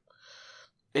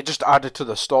 it just added to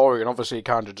the story, and obviously it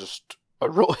kind of just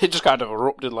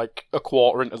erupted like a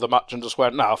quarter into the match and just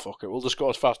went, nah, fuck it, we'll just go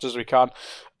as fast as we can.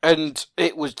 And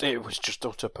it was just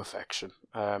utter perfection.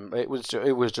 It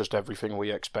was just everything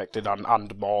we expected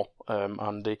and more,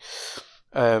 Andy.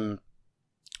 And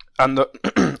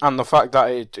the fact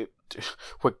that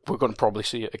we're going to probably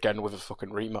see it again with a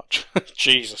fucking rematch.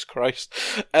 Jesus Christ.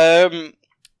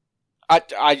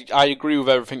 I agree with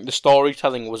everything. The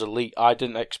storytelling was elite. I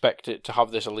didn't expect it to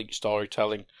have this elite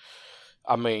storytelling.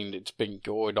 I mean, it's been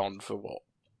going on for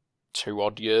 2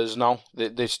 odd years now.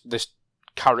 This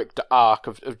character arc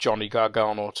of Johnny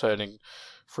Gargano turning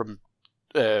from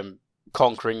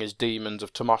conquering his demons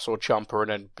of Tommaso Ciampa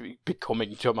and then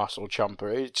becoming Tommaso Ciampa.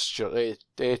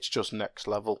 It's just next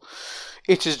level.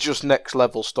 It is just next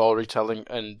level storytelling,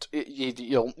 and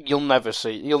you'll never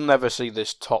see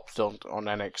this topped on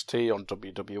NXT, on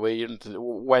WWE, and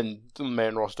when the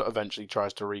main roster eventually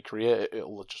tries to recreate it,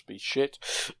 it'll just be shit.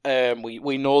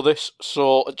 We know this,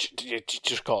 so you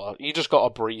just gotta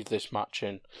breathe this match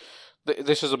in.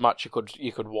 This is a match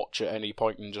you could watch at any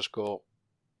point and just go,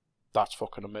 that's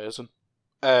fucking amazing.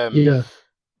 Yeah.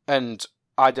 And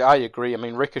I agree. I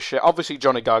mean, Ricochet, obviously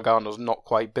Johnny Gargano's not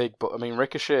quite big, but I mean,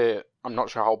 Ricochet, I'm not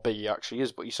sure how big he actually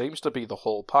is, but he seems to be the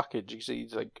whole package.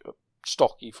 He's like a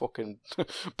stocky fucking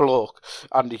bloke,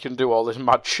 and he can do all this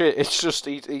mad shit. It's just,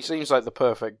 he seems like the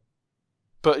perfect,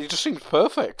 but he just seems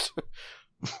perfect.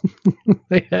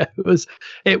 Yeah, it was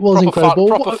proper incredible.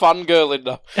 Proper fangirl in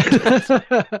there.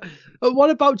 What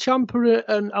about Ciampa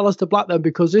and Aleister Black then?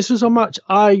 Because this was a match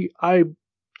I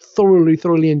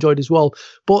thoroughly enjoyed as well,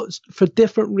 but for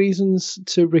different reasons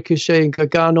to Ricochet and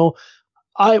Gargano.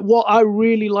 What I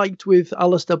really liked with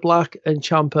Aleister Black and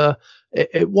Ciampa,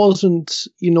 it wasn't,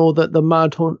 you know, that the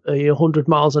mad 100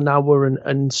 miles an hour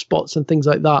and spots and things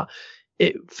like that.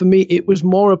 For me, it was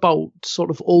more about sort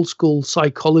of old school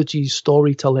psychology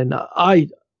storytelling.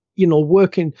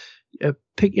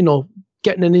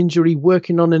 getting an injury,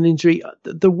 working on an injury.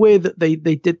 The way that they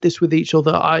did this with each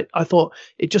other, I thought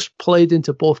it just played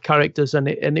into both characters, and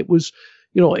it was,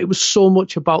 it was so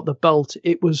much about the belt.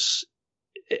 It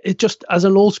just, as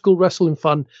an old school wrestling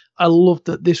fan, I loved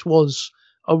that this was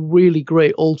a really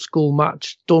great old school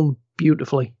match done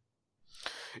beautifully.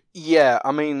 Yeah,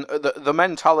 I mean, the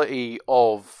mentality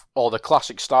of, or the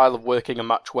classic style of working a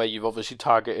match where you've obviously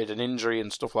targeted an injury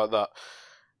and stuff like that.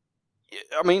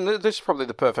 I mean, this is probably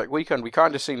the perfect weekend. We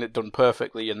kind of seen it done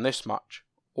perfectly in this match,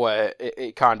 where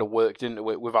it kind of worked into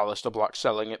it with Aleister Black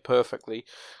selling it perfectly.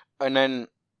 And then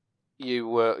you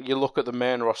look at the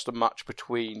main roster match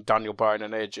between Daniel Bryan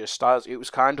and AJ Styles. It was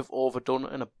kind of overdone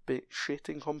and a bit shit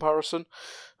in comparison,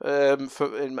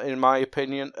 in my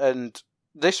opinion. And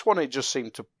this one, it just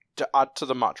seemed to add to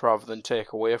the match rather than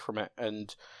take away from it.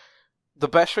 And the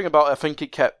best thing about it, I think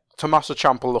it kept Tommaso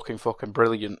Ciampa looking fucking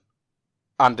brilliant.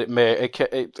 And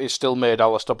it still made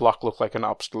Aleister Black look like an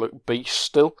absolute beast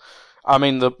still. I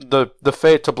mean, the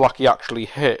fade to black he actually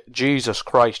hit, Jesus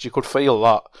Christ, you could feel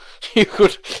that. You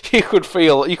could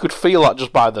feel that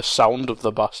just by the sound of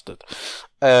the bastard.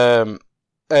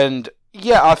 And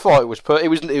yeah, I thought it was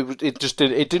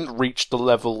it didn't reach the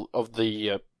level of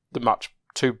the match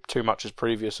two matches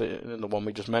previous in the one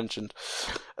we just mentioned.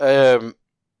 But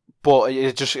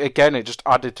it just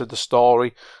added to the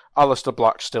story. Aleister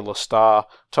Black's still a star.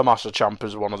 Tommaso Ciampa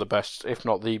is one of the best, if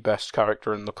not the best,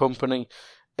 character in the company.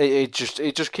 It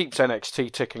just keeps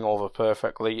NXT ticking over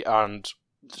perfectly, and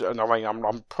I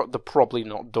mean, they're probably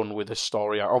not done with this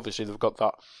story. Obviously, they've got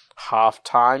that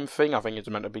halftime thing. I think it's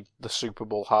meant to be the Super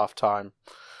Bowl halftime,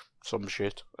 some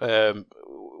shit,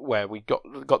 where we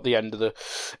got the end of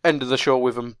the show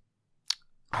with them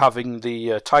having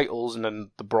the titles and then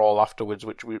the brawl afterwards,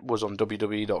 which was on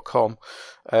WWE.com.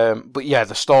 But yeah,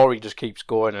 the story just keeps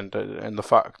going, and the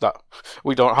fact that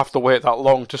we don't have to wait that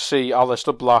long to see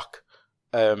Aleister Black,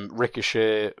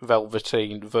 Ricochet,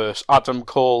 Velveteen versus Adam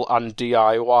Cole and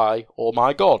DIY. Oh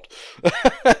my god!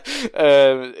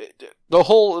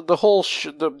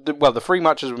 The three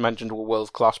matches we mentioned were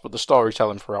world class, but the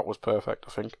storytelling throughout was perfect,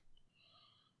 I think.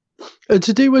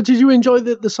 Did you enjoy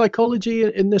the psychology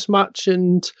in this match?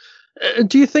 And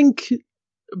do you think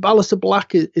Aleister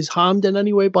Black is harmed in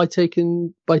any way by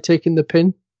taking the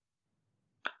pin?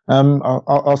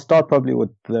 I'll start probably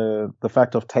with the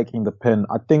fact of taking the pin.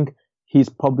 I think he's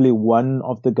probably one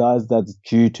of the guys that's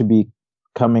due to be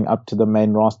coming up to the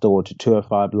main roster or to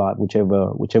 205 Live,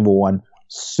 whichever one,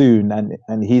 soon.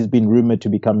 And he's been rumored to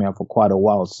be coming up for quite a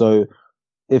while. So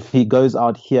if he goes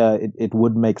out here, it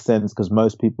would make sense, because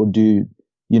most people do,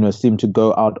 seem to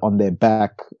go out on their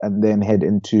back and then head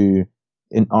onto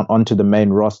the main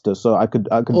roster. So I could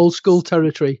old school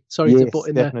territory. Sorry to put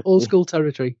in definitely. There. Old school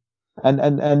territory.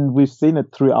 And we've seen it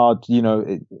throughout.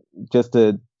 Just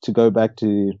to go back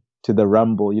to the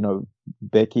Rumble.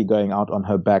 Becky going out on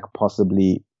her back,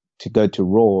 possibly to go to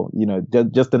Raw.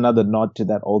 Just another nod to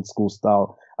that old school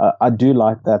style. I do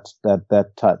like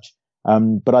that touch.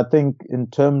 But I think in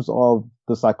terms of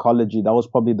the psychology, that was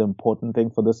probably the important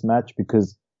thing for this match,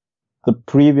 because the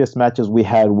previous matches we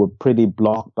had were pretty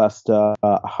blockbuster,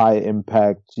 high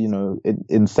impact,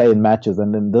 insane matches.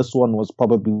 And then this one was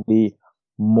probably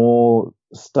more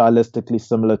stylistically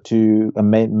similar to a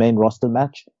main roster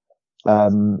match,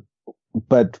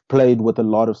 but played with a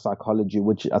lot of psychology,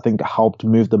 which I think helped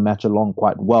move the match along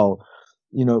quite well.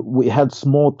 We had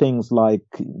small things like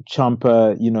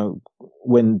Ciampa,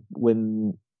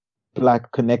 when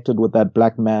Black connected with that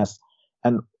black mass,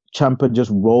 and Ciampa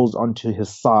just rolls onto his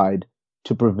side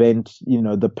to prevent,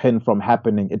 the pin from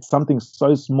happening. It's something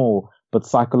so small, but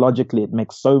psychologically it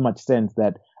makes so much sense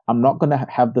that I'm not going to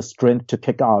have the strength to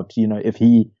kick out, if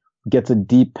he gets a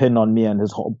deep pin on me and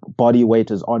his whole body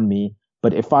weight is on me.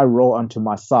 But if I roll onto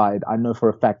my side, I know for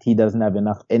a fact he doesn't have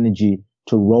enough energy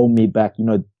to roll me back,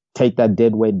 take that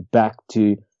dead weight back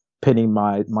to pinning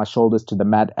my shoulders to the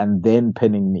mat and then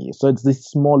pinning me. So it's these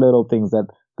small little things that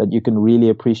you can really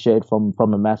appreciate from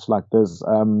a match like this.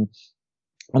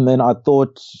 And then I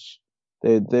thought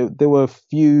there were a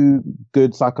few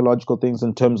good psychological things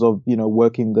in terms of,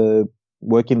 working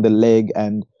the leg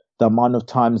and the amount of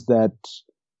times that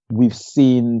we've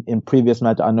seen in previous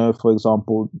match. I know, for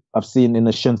example, I've seen in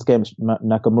a Shinsuke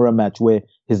Nakamura match where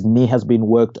his knee has been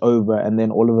worked over, and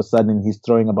then all of a sudden he's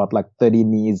throwing about like 30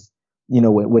 knees,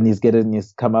 when he's getting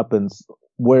his comeuppance.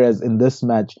 Whereas in this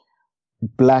match,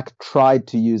 Black tried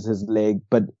to use his leg,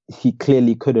 but he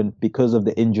clearly couldn't because of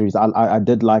the injuries. I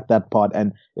did like that part,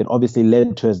 and it obviously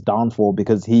led to his downfall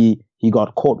because he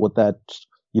got caught with that,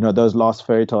 those last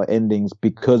fairy tale endings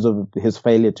because of his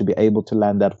failure to be able to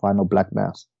land that final black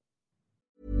mass.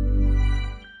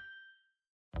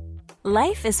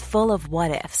 Life is full of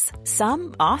what-ifs.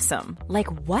 Some awesome,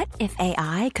 like what if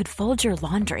AI could fold your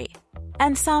laundry?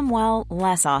 And some, well,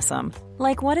 less awesome,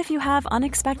 like what if you have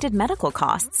unexpected medical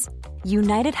costs?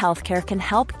 United Healthcare can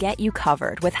help get you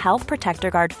covered with Health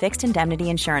Protector Guard fixed indemnity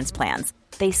insurance plans.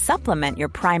 They supplement your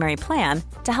primary plan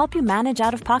to help you manage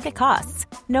out-of-pocket costs.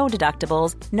 No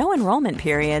deductibles, no enrollment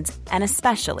periods, and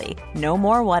especially no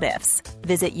more what-ifs.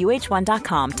 Visit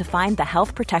uh1.com to find the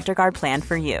Health Protector Guard plan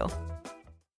for you.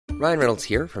 Ryan Reynolds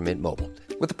here from Mint Mobile.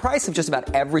 With the price of just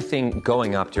about everything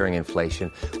going up during inflation,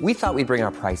 we thought we'd bring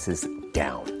our prices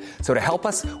down. So to help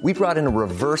us, we brought in a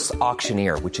reverse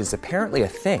auctioneer, which is apparently a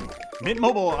thing. Mint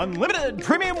Mobile Unlimited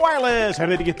Premium Wireless. How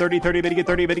to get 30, 30, bit to get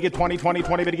 30, bit to get 20, 20,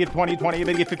 20, bit to get 20, 20,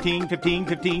 bit to get 15, 15,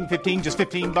 15, 15, just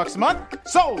 $15 a month?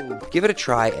 Sold! Give it a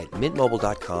try at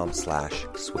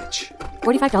mintmobile.com/switch.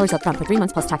 $45 up front for 3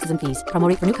 months plus taxes and fees. Promo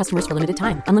rate for new customers for limited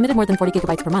time. Unlimited more than 40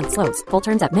 gigabytes per month. Slows full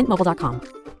terms at mintmobile.com.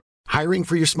 Hiring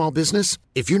for your small business?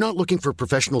 If you're not looking for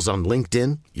professionals on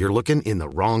LinkedIn, you're looking in the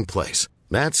wrong place.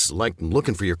 That's like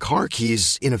looking for your car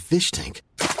keys in a fish tank.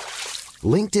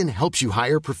 LinkedIn helps you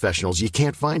hire professionals you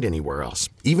can't find anywhere else,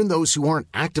 even those who aren't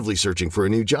actively searching for a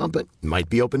new job but might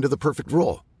be open to the perfect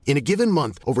role. In a given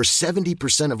month, over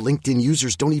 70% of LinkedIn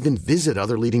users don't even visit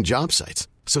other leading job sites.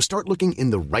 So start looking in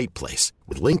the right place.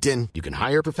 With LinkedIn, you can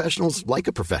hire professionals like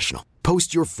a professional.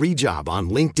 Post your free job on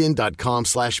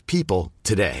linkedin.com/people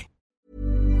today.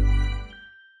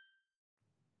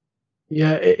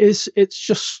 Yeah, it's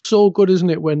just so good, isn't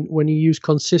it, when you use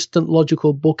consistent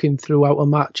logical booking throughout a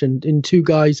match and in two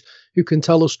guys who can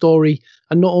tell a story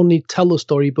and not only tell a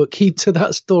story but keep to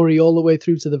that story all the way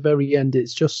through to the very end.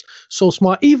 It's just so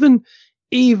smart. Even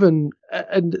and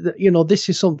this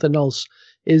is something else,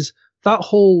 is that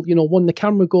whole, when the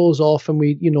camera goes off and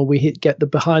we get the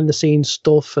behind the scenes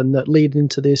stuff and that lead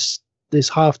into this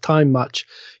halftime match,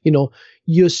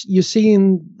 you're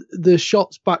seeing the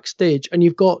shots backstage and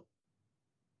you've got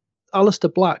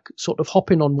Aleister Black sort of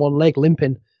hopping on one leg,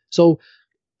 limping. So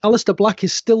Aleister Black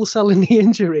is still selling the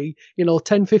injury,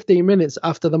 10, 15 minutes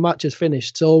after the match is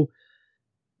finished. So,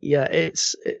 yeah,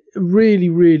 it's really,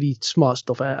 really smart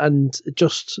stuff and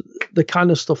just the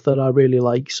kind of stuff that I really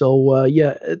like. So,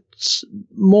 it's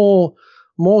more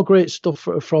great stuff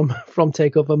from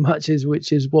TakeOver matches,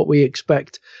 which is what we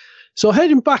expect. So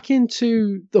heading back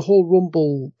into the whole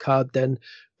Rumble card then,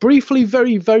 briefly,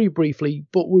 very, very briefly,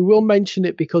 but we will mention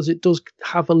it because it does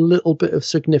have a little bit of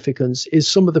significance, is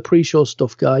some of the pre-show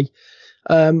stuff, Guy.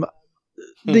 The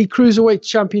Cruiserweight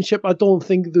Championship, I don't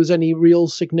think there's any real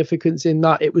significance in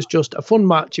that. It was just a fun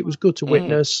match. It was good to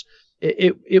witness.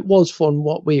 It was fun,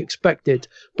 what we expected.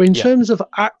 But in terms of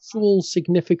actual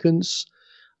significance,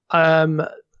 the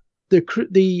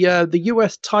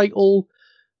US title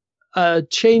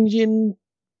changing,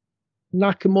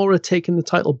 Nakamura taking the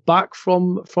title back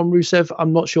from Rusev,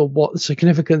 I'm not sure what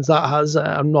significance that has.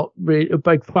 I'm not really a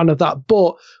big fan of that.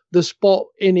 But the spot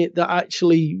in it that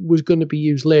actually was going to be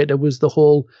used later was the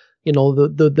whole,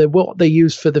 the what they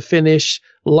used for the finish.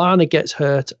 Lana gets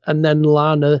hurt, and then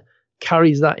Lana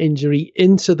carries that injury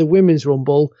into the Women's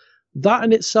Rumble. That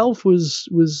in itself was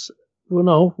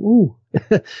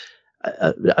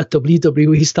a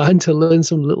WWE starting to learn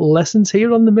some little lessons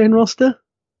here on the main roster.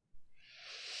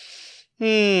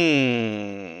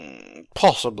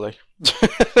 Possibly.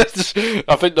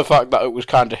 I think the fact that it was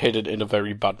kind of hidden in a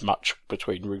very bad match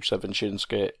between Rusev and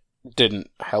Shinsuke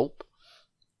didn't help.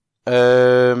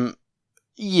 It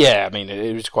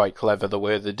was quite clever the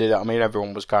way they did it. I mean,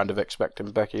 everyone was kind of expecting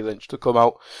Becky Lynch to come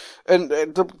out, and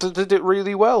did it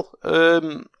really well.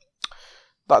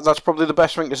 That's probably the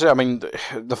best thing to say. I mean,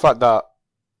 the fact that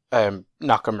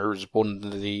Nakamura's won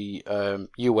the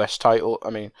US title, I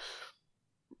mean,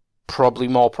 probably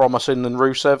more promising than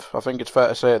Rusev. I think it's fair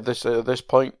to say at this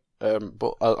point.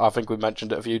 But I think we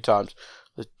mentioned it a few times.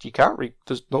 You can't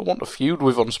there's no one to feud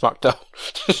with on SmackDown.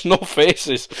 There's no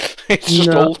faces. It's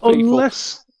just old people.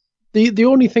 Unless the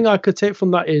only thing I could take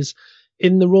from that is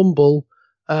in the Rumble,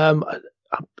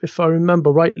 if I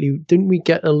remember rightly, didn't we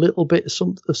get a little bit of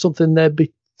something there?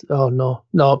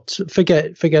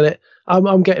 Forget it.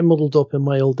 I'm getting muddled up in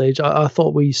my old age. I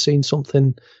thought we seen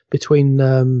something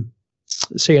between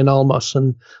Cien Almas,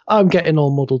 and I'm getting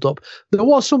all muddled up. There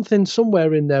was something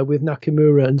somewhere in there with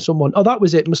Nakamura and someone. Oh, that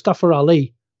was it, Mustafa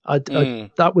Ali.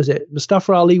 That was it.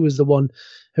 Mustafa Ali was the one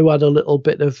who had a little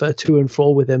bit of to and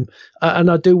fro with him,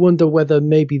 and I do wonder whether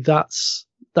maybe that's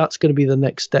going to be the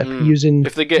next step.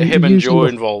 If they get him and Joe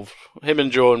involved,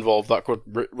 that could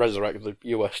resurrect the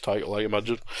US title, I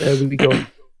imagine. There we go.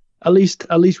 At least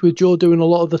with Joe doing a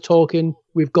lot of the talking,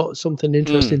 we've got something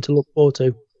interesting to look forward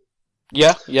to.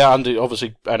 Yeah, and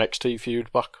obviously NXT feud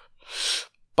back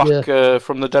back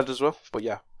from the dead as well. But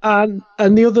yeah. And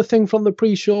the other thing from the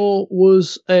pre-show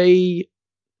was a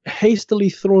hastily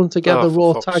thrown together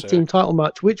Raw Tag Team title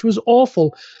match, which was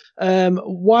awful.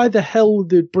 Why the hell would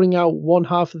they bring out one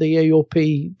half of the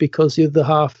AOP because the other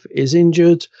half is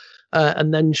injured,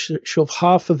 and then shove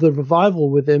half of the Revival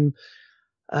with him?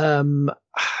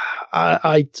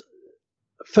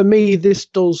 For me, this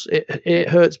it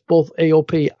hurts both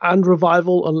AOP and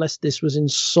Revival, unless this was in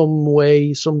some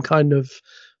way some kind of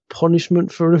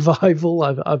punishment for Revival.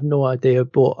 I've no idea,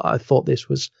 but I thought this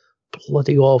was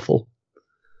bloody awful.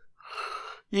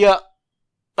 Yeah,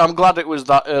 I'm glad it was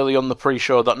that early on the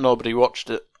pre-show that nobody watched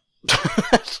it.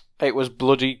 It was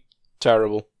bloody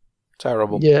terrible.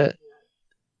 Terrible. Yeah.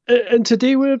 And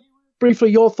today,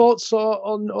 briefly, your thoughts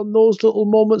on those little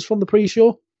moments from the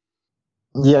pre-show?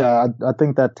 Yeah, I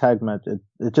think that tag match, it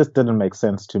just didn't make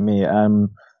sense to me.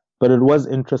 But it was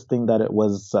interesting that it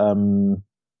was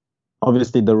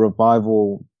obviously the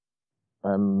Revival,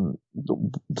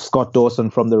 Scott Dawson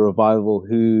from the Revival,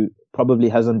 who probably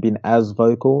hasn't been as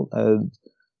vocal as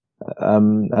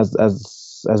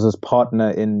his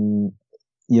partner in,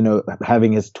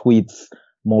 having his tweets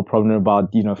more prominent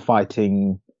about,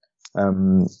 fighting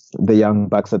the Young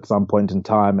Bucks at some point in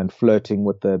time and flirting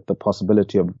with the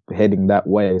possibility of heading that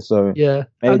way. So yeah,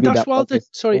 and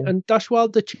Dash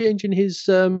Wilder changing his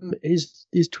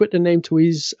Twitter name to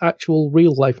his actual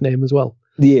real life name as well.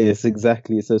 Yes,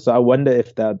 exactly. So I wonder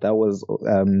if that was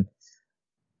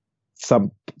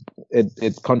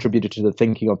it contributed to the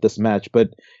thinking of this match. But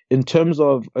in terms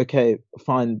of, okay,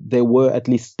 fine, there were at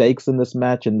least stakes in this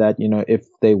match, and that, if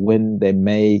they win, they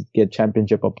may get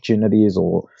championship opportunities,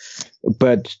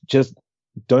 but just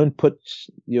don't put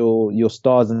your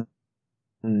stars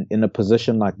in a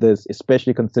position like this,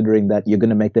 especially considering that you're going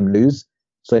to make them lose.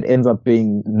 So it ends up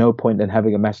being no point in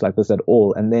having a match like this at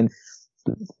all. And then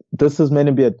this is meant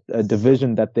to be a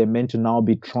division that they're meant to now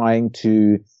be trying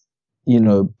to,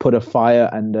 put a fire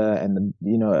under, and,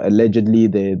 allegedly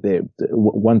they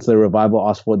once the Revival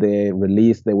asked for their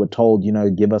release, they were told,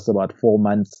 give us about 4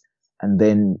 months and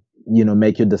then,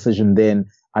 make your decision then.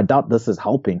 I doubt this is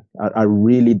helping. I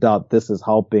really doubt this is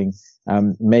helping.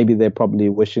 Maybe they're probably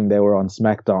wishing they were on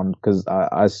SmackDown, because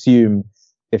I assume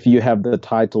if you have the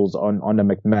titles on a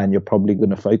McMahon, you're probably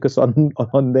going to focus on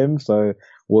them. So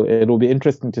it'll be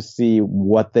interesting to see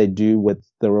what they do with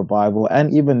the Revival,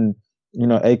 and even,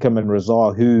 Akam and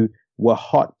Razor, who were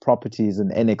hot properties in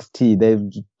NXT. They've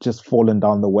just fallen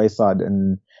down the wayside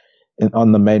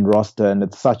on the main roster, and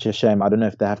it's such a shame. I don't know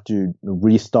if they have to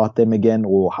restart them again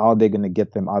or how they're going to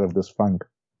get them out of this funk.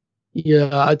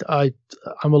 Yeah,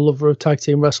 I'm a lover of tag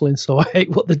team wrestling, so I hate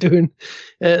what they're doing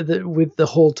with the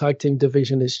whole tag team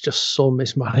division. It's just so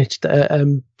mismanaged.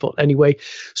 But anyway,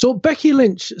 so Becky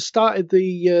Lynch started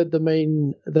the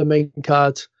main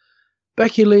card.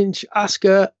 Becky Lynch,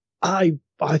 Asuka. I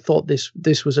thought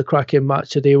this was a cracking match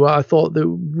today. I thought they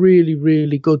were really,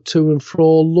 really good to and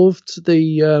fro. Loved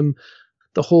the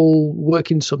whole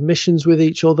working submissions with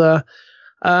each other.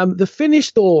 The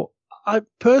finish, though, I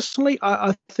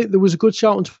think there was a good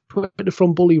shout on Twitter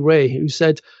from Bully Ray, who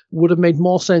said would have made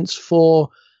more sense for,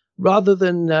 rather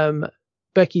than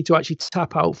Becky to actually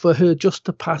tap out, for her just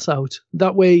to pass out.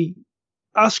 That way,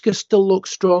 Asuka still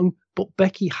looks strong, but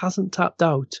Becky hasn't tapped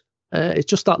out. It's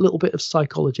just that little bit of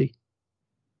psychology.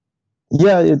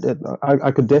 Yeah,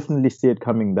 I could definitely see it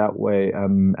coming that way,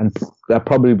 and that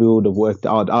probably would have worked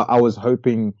out. I was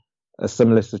hoping a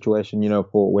similar situation,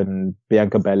 for when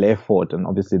Bianca Belair fought, and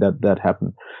obviously that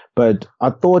happened. But I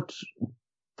thought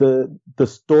the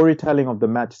storytelling of the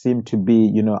match seemed to be,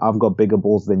 I've got bigger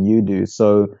balls than you do.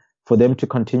 So for them to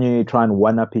continually try and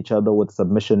one-up each other with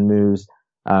submission moves,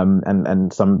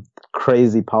 and some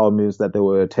crazy power moves that they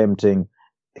were attempting,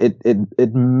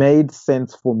 it made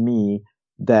sense for me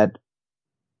that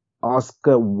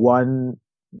Asuka won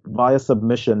via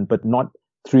submission, but not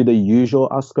through the usual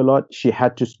Asuka lot. She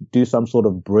had to do some sort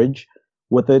of bridge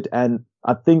with it. And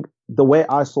I think the way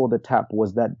I saw the tap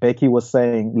was that Becky was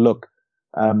saying, look,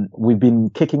 we've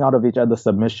been kicking out of each other's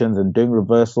submissions and doing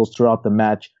reversals throughout the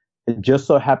match. It just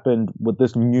so happened with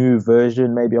this new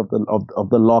version, maybe of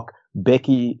the lock,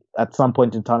 Becky at some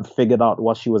point in time figured out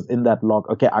while she was in that lock,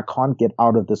 okay, I can't get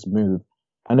out of this move.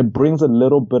 And it brings a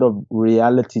little bit of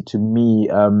reality to me,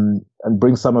 and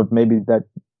brings some of maybe that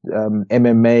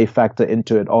MMA factor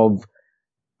into it of,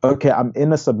 okay, I'm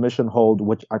in a submission hold,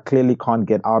 which I clearly can't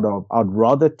get out of. I'd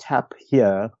rather tap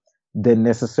here than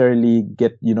necessarily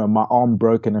get, my arm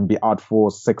broken and be out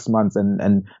for 6 months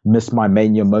and miss my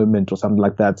Mania moment or something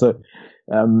like that. So,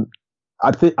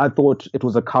 I thought it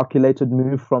was a calculated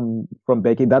move from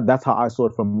Becky. That's how I saw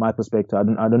it from my perspective. I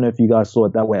don't know if you guys saw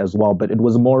it that way as well, but it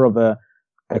was more of a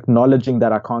acknowledging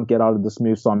that I can't get out of this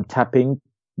move, so I'm tapping,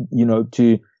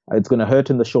 it's going to hurt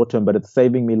in the short term, but it's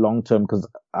saving me long term because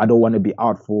I don't want to be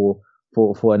out for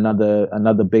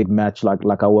another big match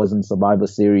like I was in Survivor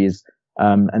Series.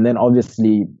 And then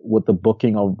obviously with the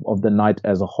booking of the night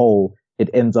as a whole, it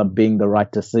ends up being the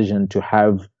right decision to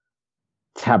have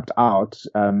tapped out,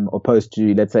 opposed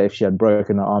to, let's say, if she had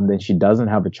broken her arm, then she doesn't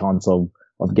have a chance of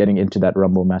getting into that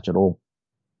Rumble match at all.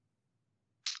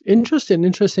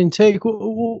 Interesting take.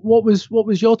 What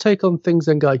was your take on things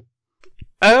then, Guy?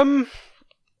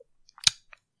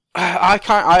 I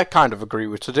kind of agree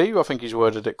with Tadeu. I think he's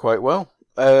worded it quite well.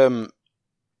 I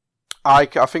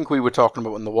think we were talking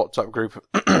about in the WhatsApp group,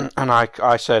 and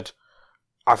I said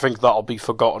I think that'll be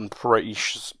forgotten pretty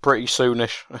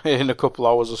soonish, in a couple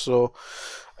hours or so,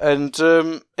 and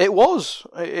it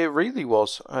really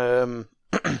was. I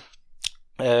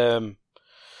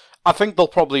think they'll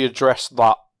probably address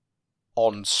that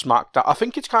on SmackDown. I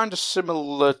think it's kind of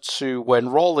similar to when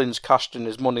Rollins cashed in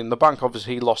his Money in the Bank.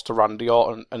 Obviously, he lost to Randy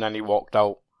Orton, and then he walked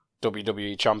out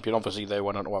WWE champion. Obviously, they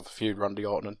went on to have a feud, Randy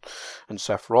Orton and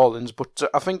Seth Rollins. But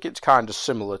I think it's kind of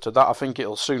similar to that. I think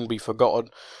it'll soon be forgotten.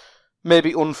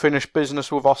 Maybe unfinished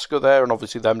business with Asuka there, and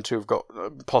obviously them two have got,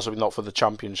 possibly not for the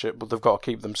championship, but they've got to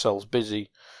keep themselves busy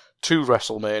to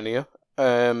WrestleMania.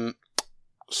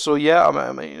 So yeah,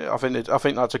 I mean, I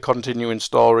think that's a continuing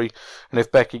story, and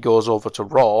if Becky goes over to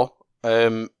Raw,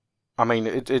 I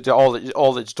mean,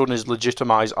 all it's done is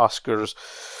legitimize Asuka's.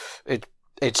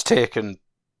 It's taken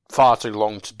far too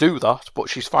long to do that, but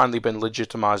she's finally been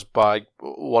legitimized by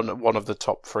one of the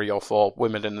top 3 or 4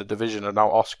 women in the division, and now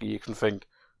Asuka, you can think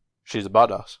she's a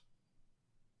badass.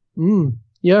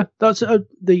 Yeah, that's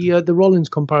the Rollins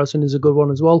comparison is a good one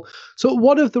as well. So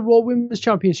what of the Raw Women's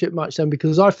Championship match then?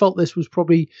 Because I felt this was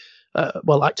probably,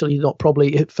 well, actually not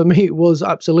probably. For me, it was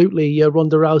absolutely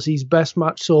Ronda Rousey's best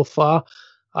match so far.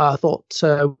 I thought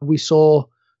we saw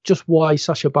just why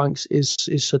Sasha Banks is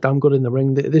so damn good in the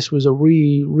ring. This was a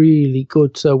really, really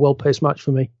good, well-paced match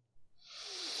for me.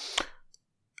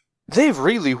 They've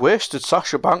really wasted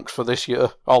Sasha Banks for this year,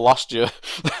 or last year.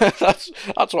 That's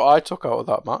what I took out of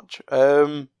that match.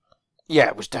 Yeah,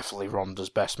 it was definitely Ronda's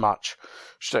best match.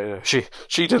 She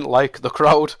didn't like the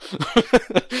crowd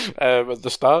at the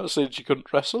start, saying she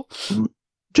couldn't wrestle.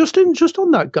 Just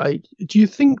on that, Guy, do you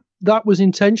think that was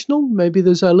intentional? Maybe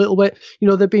there's a little bit,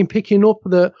 they've been picking up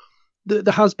that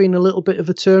there has been a little bit of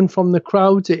a turn from the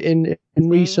crowd in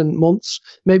recent months.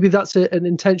 Maybe that's an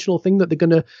intentional thing that they're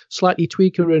going to slightly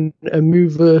tweak her and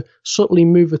subtly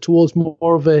move her towards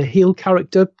more of a heel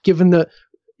character, given that,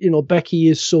 Becky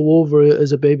is so over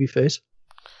as a babyface.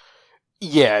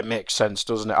 Yeah, it makes sense,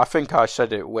 doesn't it? I think I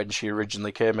said it when she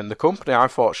originally came in the company. I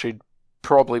thought she'd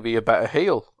probably be a better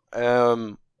heel.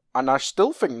 And I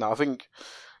still think that. I think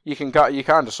you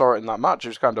kind of saw it in that match. It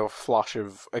was kind of a flash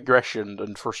of aggression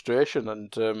and frustration,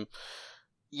 and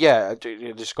yeah,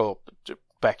 you just go,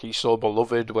 Becky's so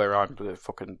beloved, where I'm the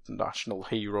fucking national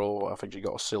hero. I think she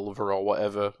got a silver or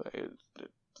whatever.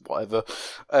 I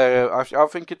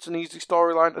think it's an easy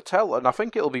storyline to tell, and I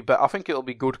think it'll be I think it'll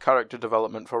be good character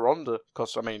development for Ronda,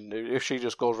 because I mean, if she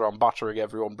just goes around battering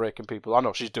everyone, breaking people, I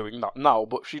know she's doing that now,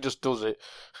 but she just does it.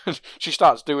 She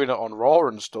starts doing it on Raw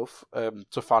and stuff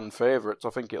to fan favourites. I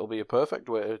think it'll be a perfect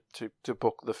way to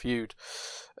book the feud,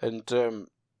 and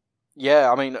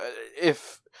yeah, I mean,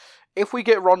 if we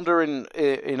get Ronda in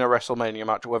a WrestleMania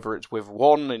match, whether it's with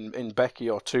 1 in Becky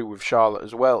or 2 with Charlotte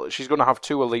as well, she's going to have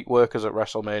 2 elite workers at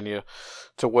WrestleMania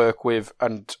to work with,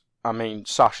 and I mean,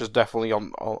 Sasha's definitely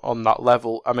on that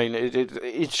level. I mean,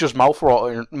 it's just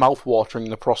mouth-watering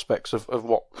the prospects of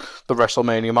what the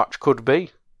WrestleMania match could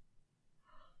be.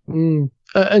 And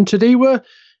today,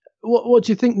 what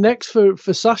do you think next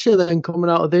for Sasha then, coming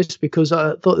out of this? Because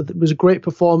I thought it was a great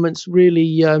performance,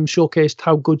 really showcased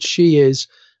how good she is.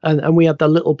 And we had that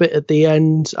little bit at the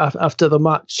end after the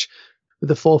match with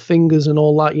the 4 fingers and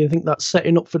all that. You think that's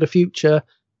setting up for the future.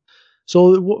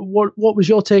 So what was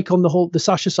your take on the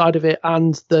Sasha side of it,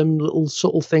 and them little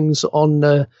subtle things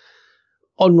on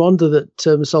Ronda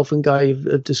that myself and Guy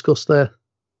have discussed there?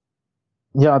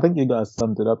 Yeah, I think you guys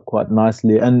summed it up quite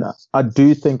nicely. And I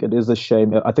do think it is a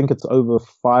shame. I think it's over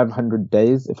 500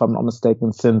 days, if I'm not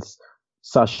mistaken, since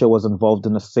Sasha was involved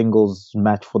in a singles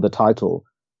match for the title.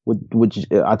 Which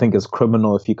I think is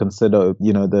criminal if you consider,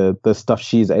 the stuff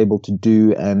she's able to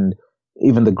do, and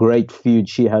even the great feud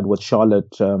she had with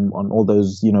Charlotte on all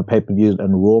those, pay-per-views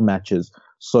and Raw matches.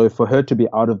 So for her to be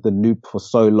out of the loop for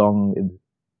so long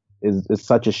is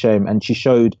such a shame. And she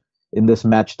showed, in this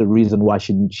match the reason why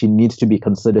she needs to be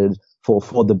considered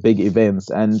for the big events.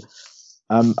 And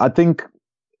I think,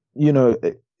 you know,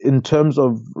 in terms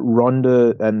of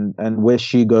Ronda and where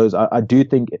she goes, I do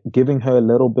think giving her a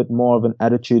little bit more of an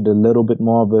attitude, a little bit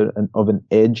more of an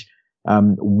edge,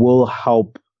 will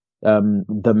help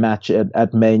the match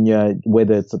at Mania,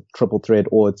 whether it's a triple threat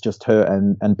or it's just her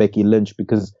and Becky Lynch,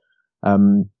 because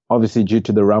obviously due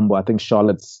to the Rumble, I think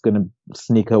Charlotte's going to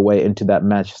sneak her way into that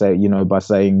match, by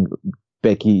saying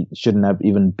Becky shouldn't have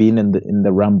even been in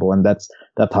the Rumble, and that's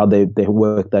how they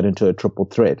work that into a triple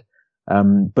threat.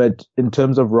 But in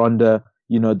terms of Ronda,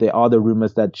 you know, there are the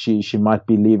rumors that she might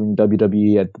be leaving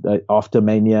WWE after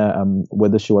Mania,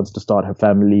 whether she wants to start her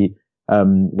family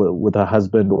with her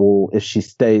husband or if she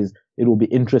stays. It will be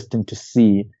interesting to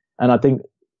see. And I think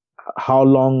how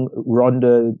long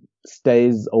Ronda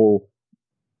stays or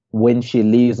when she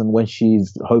leaves and when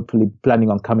she's hopefully planning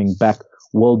on coming back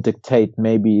will dictate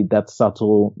maybe that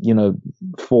subtle, you know,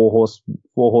 four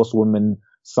horsewoman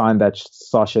sign that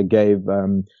Sasha gave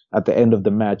at the end of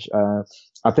the match.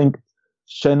 I think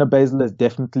Shayna Baszler is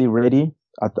definitely ready.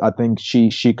 I think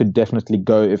she could definitely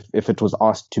go if it was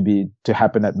asked to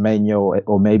happen at Mania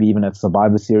or maybe even at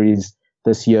Survivor Series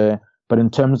this year. But in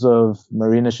terms of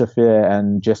Marina Shafir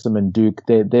and Jessamyn Duke,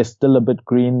 they're still a bit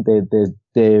green.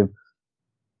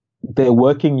 They're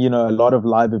working, you know, a lot of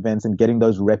live events and getting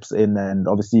those reps in, and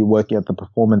obviously working at the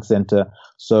Performance Center.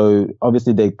 So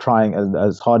obviously they're trying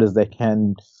as hard as they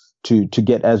can to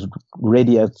get as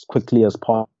ready as quickly as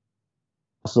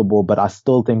possible. But I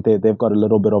still think they've got a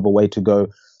little bit of a way to go.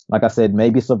 Like I said,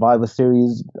 maybe Survivor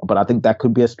Series, but I think that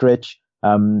could be a stretch.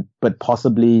 But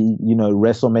possibly, you know,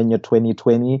 WrestleMania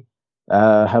 2020,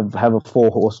 have a 4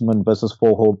 horsemen versus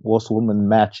 4 horsewoman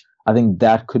match. I think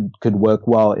that could work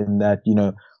well in that, you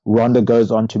know, Ronda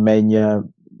goes on to Mania,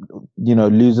 you know,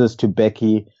 loses to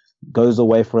Becky, goes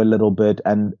away for a little bit,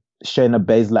 and Shayna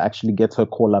Baszler actually gets her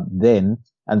call up then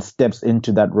and steps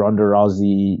into that Ronda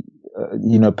Rousey,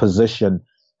 position.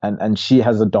 And she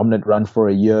has a dominant run for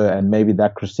a year, and maybe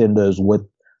that crescendos with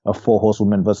a 4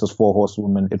 horsewoman versus 4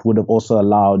 horsewoman. It would have also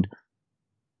allowed,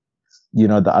 you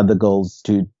know, the other girls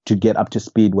to get up to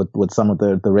speed with some of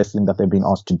the wrestling that they've been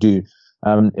asked to do.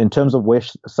 In terms of where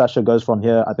Sasha goes from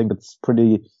here, I think it's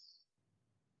pretty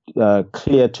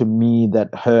clear to me that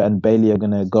her and Bayley are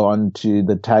going to go on to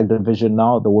the tag division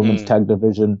now, the women's tag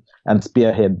division, and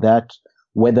spearhead that.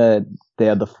 Whether they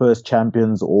are the first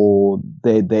champions or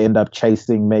they end up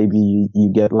chasing, maybe you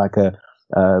get like and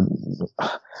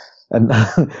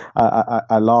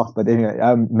I laugh, but anyway,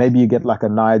 maybe you get like a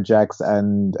Nia Jax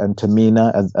and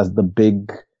Tamina as the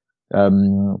big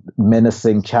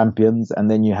menacing champions, and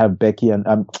then you have Becky and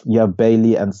you have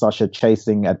Bayley and Sasha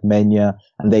chasing at Mania,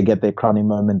 and they get their crowning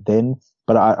moment then.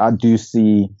 But I do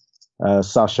see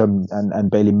Sasha and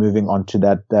Bayley moving on to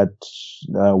that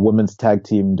women's tag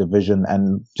team division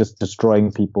and just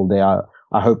destroying people.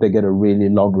 I hope they get a really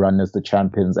long run as the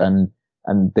champions, and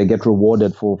they get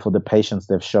rewarded for the patience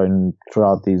they've shown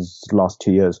throughout these last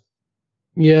 2 years.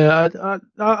 Yeah,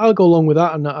 I'll go along with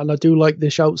that, and I do like the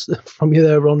shouts from you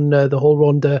there on the whole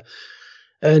Ronda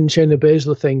and Shayna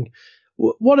Baszler thing.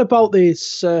 What about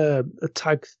this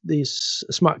this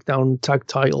SmackDown tag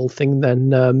title thing then?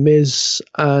 Miz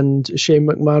and Shane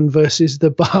McMahon versus The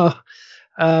Bar.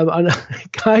 And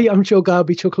Guy, I'm sure Guy will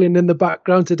be chuckling in the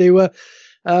background to do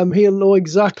he'll know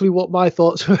exactly what my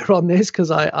thoughts were on this,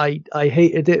 because I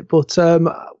hated it. But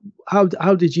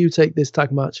how did you take this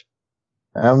tag match?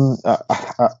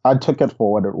 I took it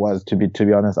for what it was, to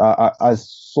be honest. I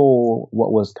saw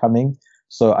what was coming,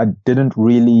 so I didn't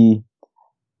really.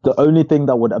 The only thing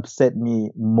that would upset me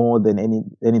more than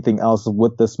anything else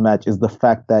with this match is the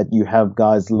fact that you have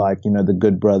guys like, you know, the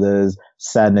Good Brothers,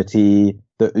 Sanity,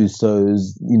 the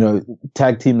Usos, you know,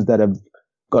 tag teams that have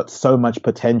got so much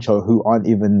potential who aren't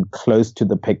even close to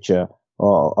the picture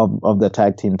of the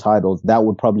tag team titles. That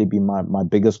would probably be my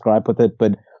biggest gripe with it.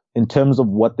 But in terms of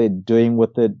what they're doing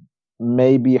with it,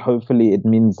 maybe hopefully it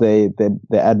means they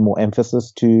add more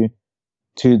emphasis to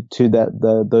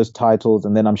those titles,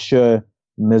 and then I'm sure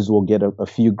Miz will get a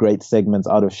few great segments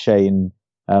out of Shane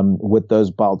with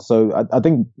those belts. So I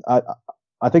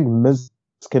think Miz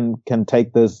can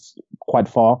take this quite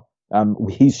far.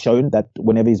 He's shown that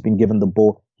whenever he's been given the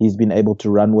ball, he's been able to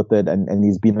run with it, and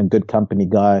he's been a good company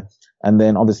guy. And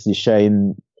then obviously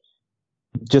Shane.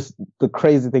 Just the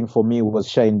crazy thing for me was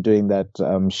Shane doing that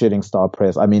shooting star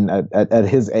press. I mean, at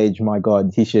his age, my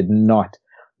God, he should not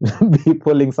be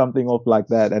pulling something off like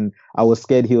that. And I was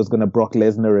scared he was going to Brock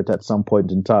Lesnar it at some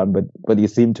point in time, but he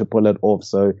seemed to pull it off.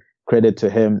 So credit to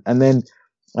him. And then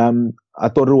I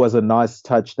thought it was a nice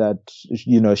touch that,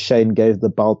 Shane gave the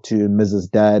belt to Miz's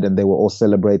dad and they were all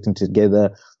celebrating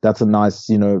together. That's a nice,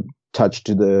 touch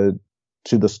to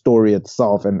the story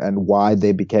itself and why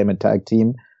they became a tag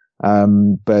team.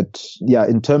 But yeah,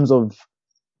 in terms of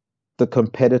the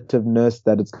competitiveness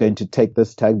that it's going to take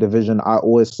this tag division, I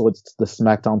always saw the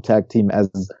SmackDown tag team as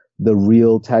the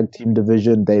real tag team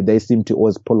division. They seem to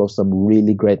always pull off some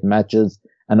really great matches.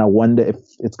 And I wonder if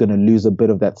it's going to lose a bit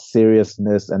of that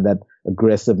seriousness and that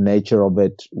aggressive nature of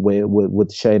it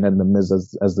with Shane and The Miz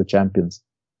as the champions.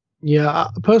 Yeah,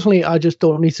 personally, I just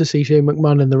don't need to see Shane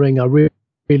McMahon in the ring. I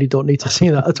really don't need to see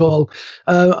that at all.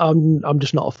 I'm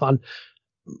just not a fan.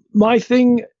 My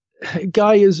thing,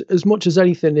 Guy, as much as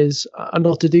anything is, I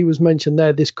know Tadee was mentioned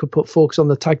there, this could put focus on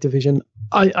the tag division.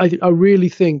 I really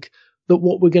think that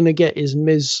what we're going to get is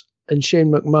Miz and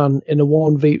Shane McMahon in a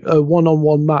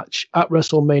one-on-one match at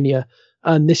WrestleMania,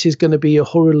 and this is going to be a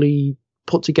hurriedly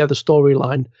put together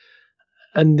storyline,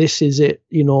 and this is it,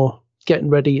 getting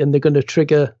ready, and they're going to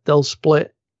trigger, they'll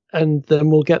split, and then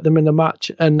we'll get them in a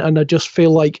match, and I just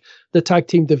feel like the tag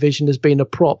team division has been a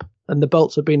prop, and the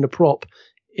belts have been a prop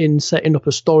in setting up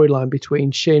a storyline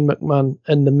between Shane McMahon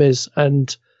and The Miz,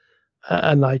 and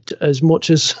I, as much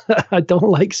as I don't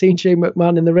like seeing Shane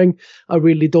McMahon in the ring, I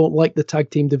really don't like the tag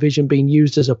team division being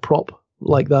used as a prop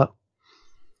like that.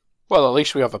 Well, at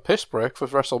least we have a piss break for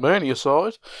WrestleMania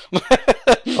sorted.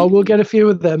 Oh, we'll get a few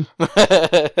of them.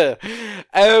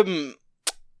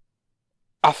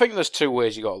 I think there's two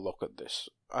ways you got to look at this.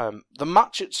 The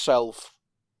match itself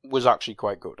was actually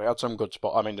quite good. It had some good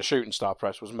spots. I mean, the shooting star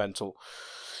press was mental.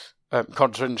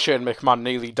 Considering Shane McMahon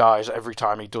nearly dies every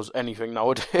time he does anything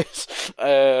nowadays.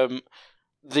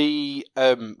 The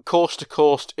coast to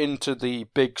coast into the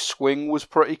big swing was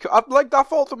pretty cool. I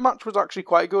thought the match was actually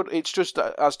quite good. It's just,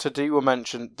 as Tadeo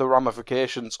mentioned, the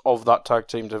ramifications of that tag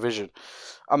team division.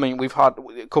 I mean, we've had,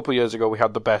 a couple of years ago, we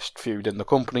had the best feud in the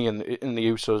company in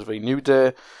the Usos v New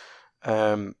Day.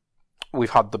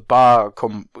 We've had the Bar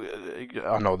come,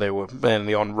 I know they were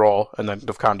mainly on Raw, and then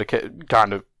they've kind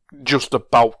of just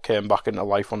about came back into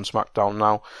life on SmackDown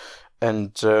now.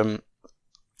 And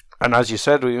as you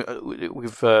said,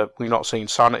 we've not seen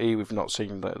Sanity, we've not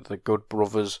seen the Good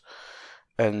Brothers,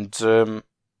 and the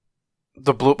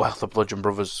Bludgeon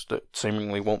Brothers that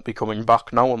seemingly won't be coming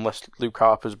back now unless Luke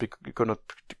Harper's going to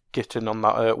get in on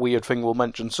that weird thing we'll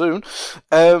mention soon.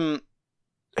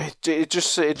 It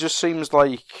just seems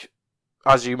like,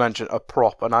 as you mentioned, a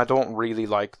prop, and I don't really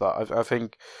like that. I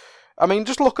think,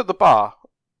 just look at the Bar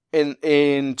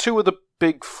in two of the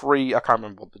big three, I can't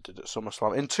remember what they did at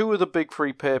SummerSlam. In two of the big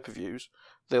three pay-per-views,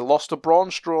 they lost to Braun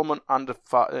Strowman and an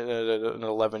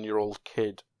 11-year-old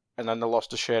kid, and then they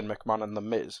lost to Shane McMahon and The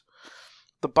Miz.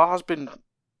 The Bar's been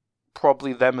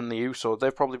probably them and the Usos.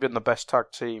 They've probably been the best tag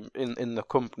team in the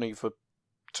company for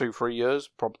 2-3 years,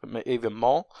 probably even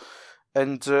more.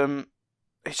 And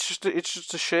it's just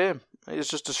a shame. It's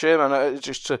just a shame, and it's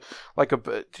just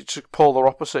it's a polar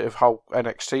opposite of how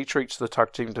NXT treats the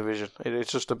tag team division.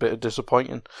 It's just a bit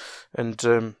disappointing,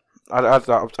 and I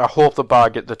hope the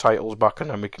Bar get the titles back, and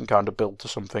then we can kind of build to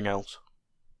something else.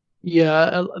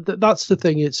 Yeah, that's the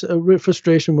thing. It's a real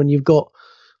frustration when you've got,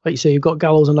 like you say, you've got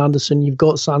Gallows and Anderson, you've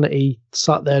got Sanity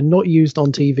sat there, not used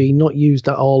on TV, not used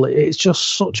at all. It's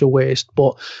just such a waste.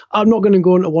 But I'm not going to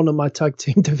go into one of my tag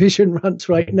team division rants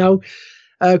right now,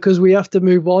 because we have to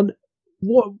move on.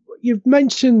 What you've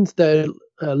mentioned there,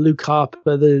 Luke Harper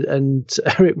and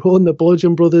Eric Rowan, the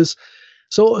Bludgeon Brothers.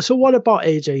 So what about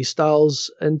AJ Styles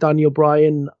and Daniel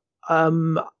Bryan?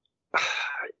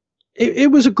 It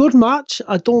was a good match.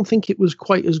 I don't think it was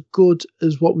quite as good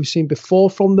as what we've seen before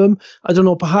from them. I don't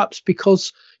know, perhaps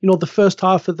because the first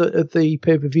half of the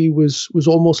pay-per-view was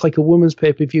almost like a women's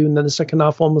pay-per-view, and then the second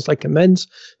half almost like a men's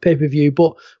pay-per-view.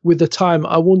 But with the time,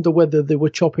 I wonder whether they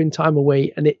were chopping time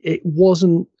away, and it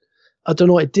wasn't. I don't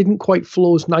know, it didn't quite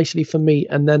flow as nicely for me.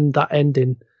 And then that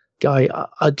ending, Guy,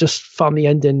 I just found the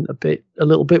ending a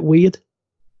little bit weird.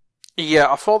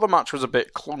 Yeah, I thought the match was a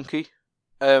bit clunky.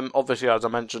 Obviously, as I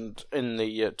mentioned in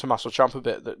the Tommaso Ciampa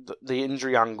bit, the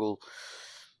injury angle,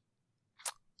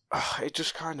 it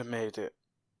just kind of made it,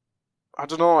 I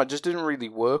don't know, it just didn't really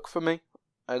work for me.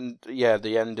 And yeah,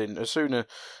 the ending, as soon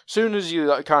as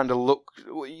you kind of look,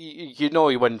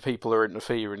 when people are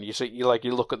interfering, you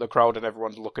look at the crowd and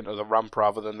everyone's looking at the ramp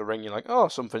rather than the ring, you're like, oh,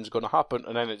 something's going to happen,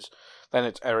 and then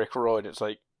it's Eric Rowan, and it's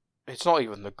like, it's not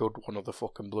even the good one of the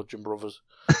fucking Bludgeon Brothers.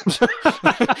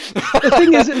 The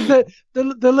thing is,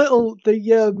 the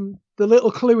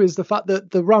little clue is the fact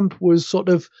that the ramp was sort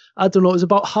of, I don't know, it was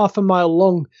about half a mile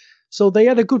long. So they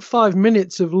had a good 5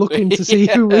 minutes of looking to see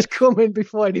who was coming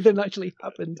before anything actually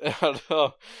happened. I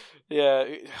know. Yeah,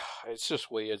 it's just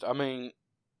weird. I mean,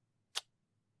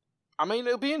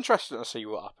 it'll be interesting to see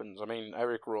what happens. I mean,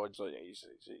 Eric Rowan,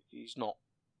 he's not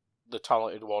the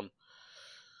talented one.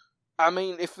 I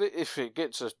mean, if it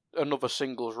gets another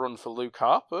singles run for Luke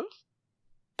Harper,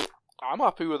 I'm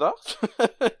happy with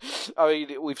that. I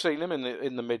mean, we've seen him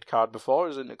in the mid card before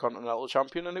as Intercontinental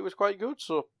Champion, and it was quite good.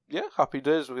 So yeah, happy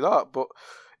days with that. But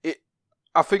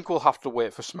I think we'll have to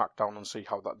wait for SmackDown and see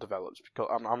how that develops, because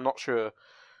I'm not sure.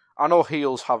 I know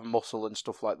heels have muscle and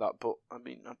stuff like that, but I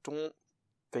mean, I don't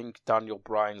think Daniel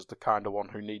Bryan's the kind of one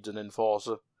who needs an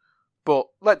enforcer. But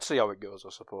let's see how it goes,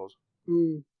 I suppose.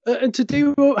 And to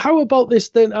do, how about this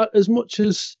then? As much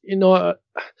as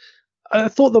I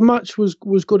thought the match was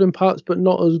good in parts, but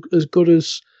not as good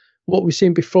as what we've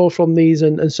seen before from these,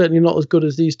 and certainly not as good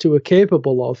as these two are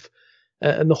capable of.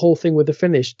 And the whole thing with the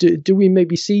finish. Do we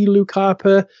maybe see Luke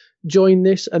Harper join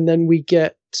this, and then we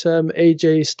get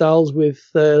AJ Styles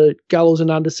with Gallows and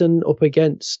Anderson up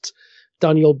against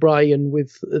Daniel Bryan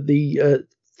with the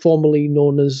formerly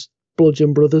known as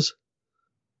Bludgeon Brothers?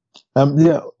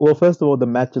 Yeah. Well, first of all, the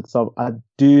match itself, I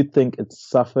do think it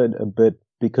suffered a bit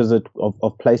because of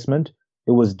placement.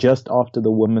 It was just after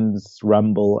the Women's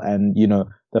Rumble, and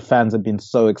the fans had been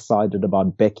so excited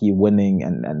about Becky winning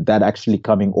and that actually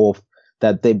coming off,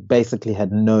 that they basically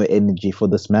had no energy for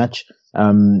this match.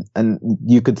 And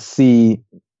you could see,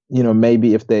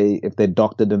 maybe if they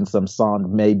doctored in some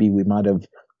sound, maybe we might have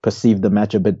perceived the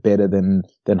match a bit better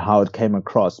than how it came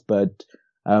across. But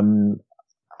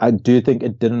I do think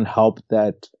it didn't help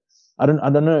that. I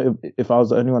don't know if I was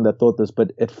the only one that thought this,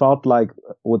 but it felt like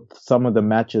with some of the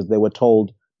matches, they were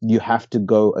told you have to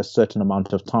go a certain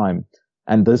amount of time.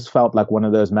 And this felt like one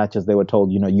of those matches they were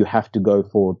told, you have to go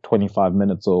for 25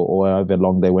 minutes or however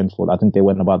long they went for. I think they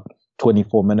went about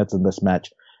 24 minutes in this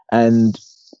match. And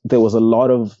there was a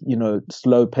lot of,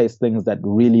 slow paced things that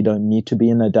really don't need to be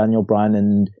in a Daniel Bryan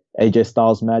and AJ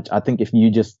Styles match. I think if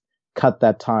you just cut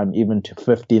that time even to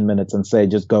 15 minutes and say,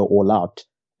 just go all out,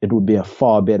 it would be a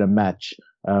far better match,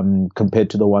 compared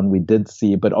to the one we did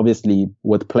see. But obviously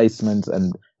with placements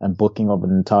and booking of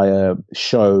an entire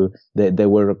show, they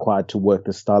were required to work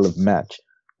the style of match.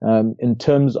 In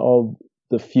terms of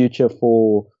the future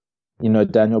for,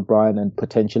 Daniel Bryan and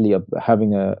potentially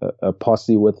having a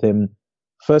posse with him,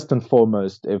 first and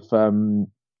foremost, if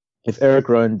Eric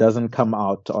Rowan doesn't come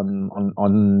out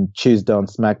on Tuesday on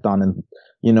SmackDown, and,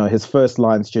 his first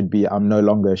lines should be, "I'm no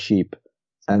longer a sheep."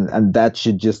 And that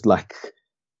should just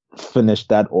finish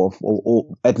that off, or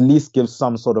at least give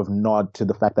some sort of nod to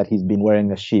the fact that he's been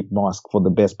wearing a sheep mask for the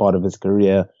best part of his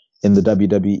career in the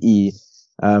WWE.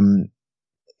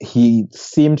 He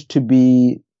seemed to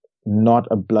be not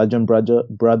a bludgeon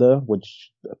brother,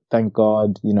 which thank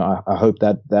God, I hope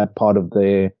that part of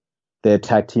their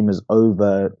tag team is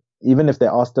over, even if they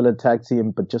are still a tag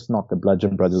team, but just not the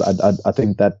Bludgeon Brothers. I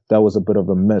think that was a bit of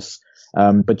a miss.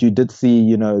 But you did see,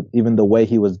 even the way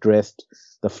he was dressed,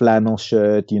 the flannel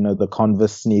shirt, the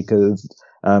Converse sneakers.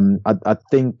 I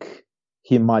think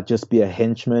he might just be a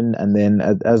henchman. And then,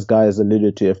 as Guy has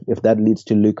alluded to, if that leads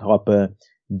to Luke Harper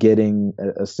getting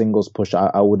a singles push,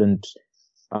 I wouldn't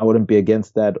be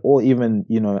against that. Or even,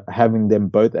 having them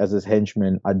both as his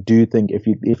henchmen. I do think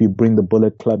if you bring the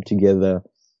Bullet Club together,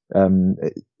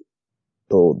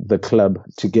 or the club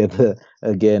together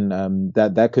again,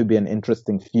 that could be an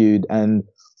interesting feud. And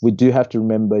we do have to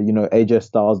remember, AJ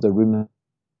Styles, the rumors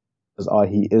are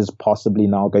he is possibly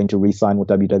now going to re-sign with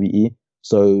WWE.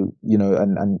 So,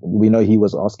 and we know he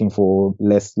was asking for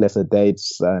lesser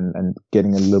dates and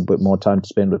getting a little bit more time to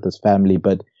spend with his family.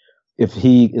 But if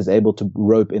he is able to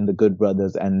rope in the Good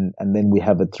Brothers and then we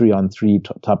have a 3-on-3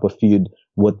 type of feud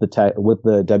with the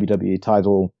WWE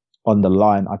title on the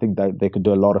line, I think that they could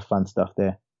do a lot of fun stuff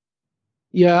there.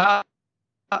 Yeah,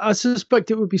 I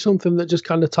suspect it would be something that just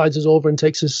kind of ties us over and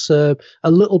takes us a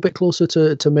little bit closer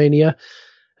to Mania.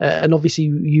 And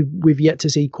obviously, we've yet to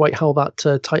see quite how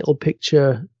that title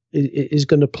picture is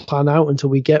going to plan out until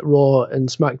we get Raw and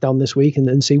SmackDown this week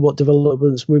and see what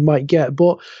developments we might get.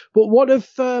 But what of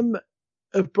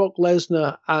Brock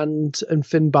Lesnar and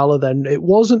Finn Balor then? It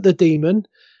wasn't the Demon.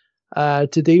 I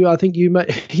think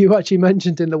you actually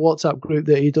mentioned in the WhatsApp group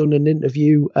that he'd done an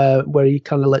interview where he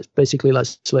kind of lets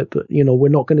slip, but we're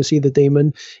not going to see the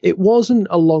Demon. It wasn't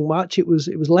a long match. It was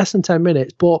less than 10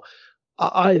 minutes, but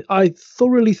I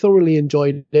thoroughly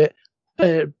enjoyed it.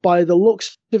 By the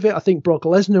looks of it, I think Brock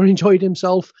Lesnar enjoyed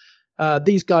himself.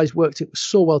 These guys worked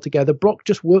so well together. Brock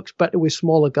just works better with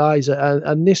smaller guys,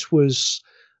 and this was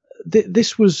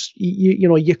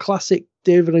your classic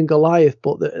David and Goliath,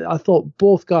 but I thought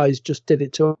both guys just did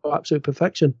it to absolute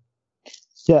perfection.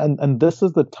 Yeah, and this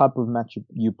is the type of match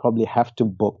you probably have to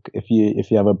book if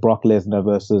you have a Brock Lesnar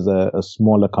versus a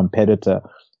smaller competitor.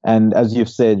 And as you've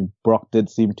said, Brock did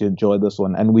seem to enjoy this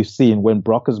one. And we've seen when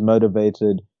Brock is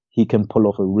motivated, he can pull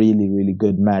off a really, really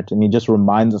good match. And he just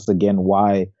reminds us again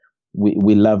why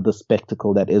we love the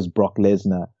spectacle that is Brock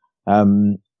Lesnar.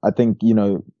 I think,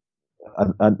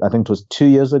 I think it was 2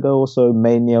 years ago or so,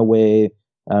 Mania, where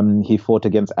he fought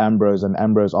against Ambrose, and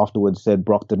Ambrose afterwards said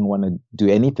Brock didn't want to do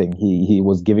anything. He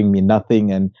was giving me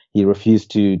nothing, and he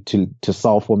refused to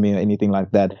sell for me or anything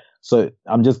like that. So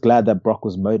I'm just glad that Brock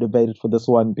was motivated for this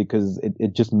one, because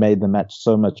it just made the match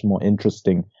so much more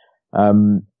interesting.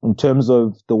 In terms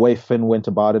of the way Finn went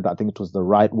about it, I think it was the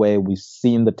right way. We've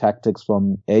seen the tactics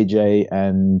from AJ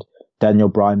and Daniel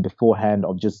Bryan beforehand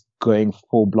of just going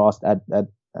full blast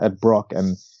at Brock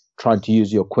and trying to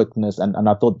use your quickness. And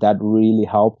I thought that really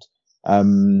helped.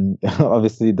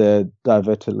 Obviously the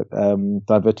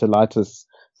diverticulitis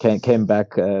came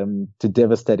back, to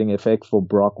devastating effect for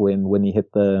Brock when he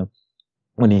hit the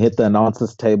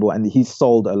announcers table, and he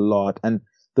sold a lot. And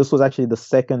this was actually the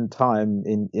second time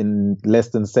in less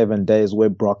than 7 days where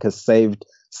Brock has saved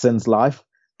Sin's life,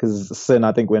 because Sin,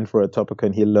 I think, went for a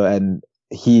topical healer and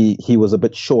he was a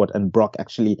bit short, and Brock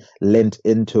actually lent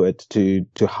into it to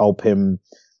help him,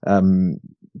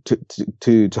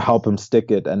 to help him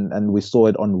stick it. And we saw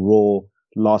it on Raw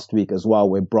last week as well,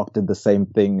 where Brock did the same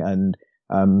thing. And,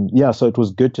 so it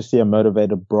was good to see a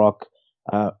motivated Brock.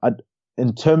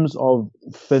 In terms of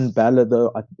Finn Balor,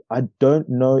 though, I don't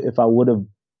know if I would have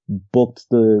booked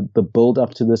the build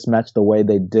up to this match the way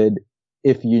they did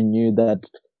if you knew that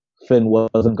Finn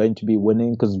wasn't going to be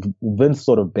winning, because Vince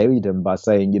sort of buried him by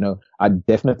saying, I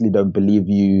definitely don't believe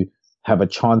you have a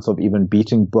chance of even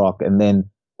beating Brock. And then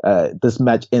this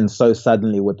match ends so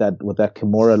suddenly with that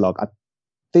Kimura lock. I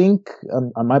think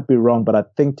I might be wrong, but I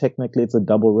think technically it's a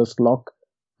double wrist lock.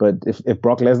 But if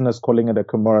Brock Lesnar is calling it a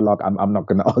Kimura lock, I'm not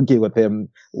going to argue with him.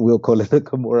 We'll call it a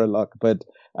Kimura lock. But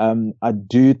I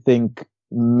do think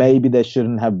maybe they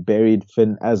shouldn't have buried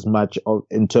Finn as much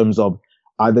in terms of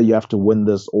either you have to win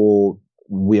this or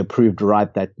we are proved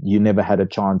right that you never had a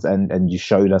chance and you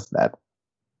showed us that.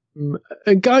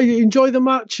 And Guy, you enjoy the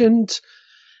match, and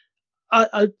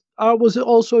I was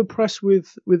also impressed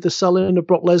with the selling of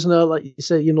Brock Lesnar. Like you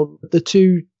said,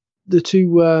 the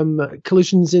two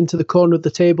collisions into the corner of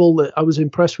the table. I was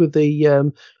impressed with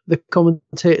the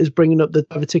commentators bringing up the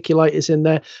diverticulitis in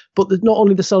there. But not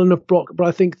only the selling of Brock, but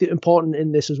I think the important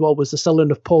in this as well was the selling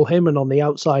of Paul Heyman on the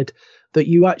outside. That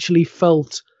you actually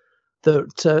felt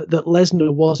that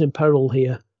Lesnar was in peril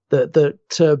here. That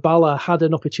Balor had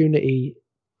an opportunity.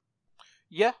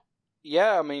 Yeah.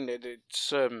 I mean,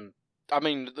 it's the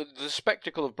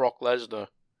spectacle of Brock Lesnar.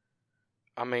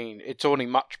 I mean, it's only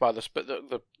matched by the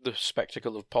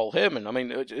spectacle of Paul Heyman. I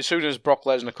mean, as soon as Brock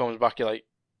Lesnar comes back, you're like,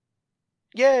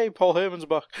 yay, Paul Heyman's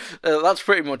back. That's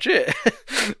pretty much it.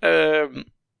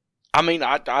 I mean,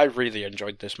 I really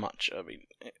enjoyed this match. I mean,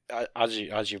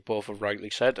 as you both have rightly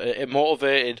said, it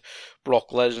motivated Brock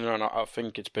Lesnar, and I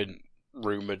think it's been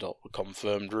rumoured or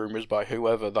confirmed rumours by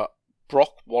whoever that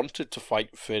Brock wanted to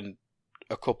fight Finn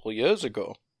a couple of years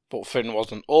ago, but Finn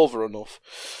wasn't over enough.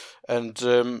 And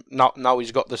now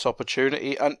he's got this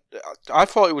opportunity, and I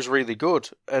thought it was really good.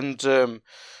 And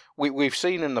we've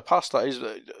seen in the past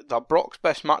that Brock's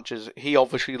best matches, he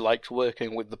obviously likes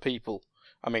working with the people.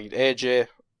 I mean, AJ,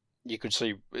 you could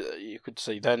see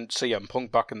then CM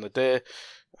Punk back in the day.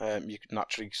 You could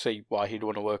naturally see why he'd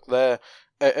want to work there.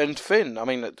 And Finn, I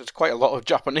mean, there's quite a lot of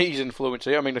Japanese influence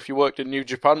here. I mean, if you worked in New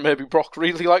Japan, maybe Brock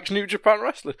really likes New Japan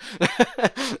wrestling.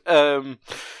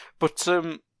 But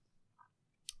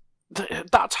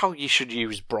that's how you should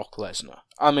use Brock Lesnar.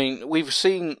 I mean, we've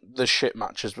seen the shit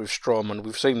matches with Strowman,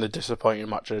 we've seen the disappointing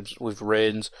matches with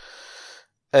Reigns,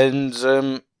 and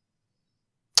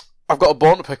I've got a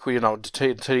bone to pick with you now,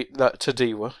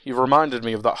 Tadiwa. You've reminded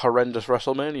me of that horrendous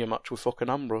WrestleMania match with fucking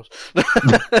Ambrose.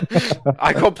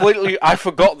 I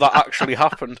forgot that actually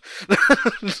happened.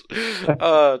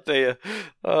 Oh dear.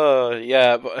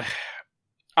 Yeah, but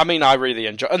I mean, I really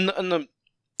enjoy, and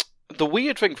the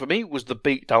weird thing for me was the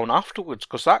beatdown afterwards,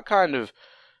 because that kind of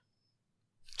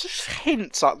just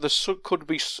hints at there could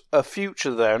be a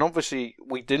future there, and obviously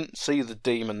we didn't see the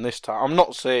Demon this time. I'm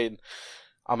not saying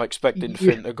I'm expecting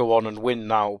Finn to go on and win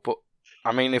now, but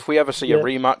I mean, if we ever see a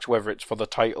rematch, whether it's for the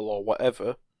title or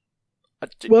whatever,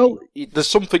 well, there's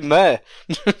something there.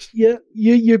 Yeah,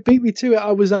 you beat me to it.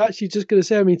 I was actually just going to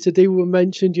say, I mean, today we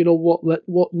mentioned,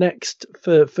 what next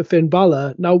for Finn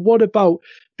Balor. Now, what about,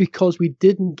 because we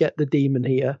didn't get the Demon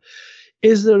here,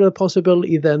 is there a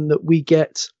possibility then that we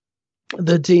get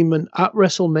the Demon at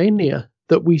WrestleMania?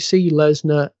 that we see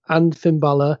Lesnar and Finn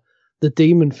Balor, the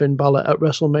Demon Finn Balor at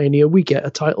WrestleMania. We get a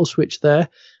title switch there.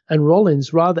 And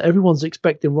Rollins, rather, everyone's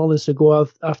expecting Rollins to go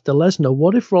after Lesnar.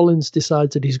 What if Rollins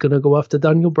decides that he's going to go after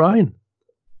Daniel Bryan?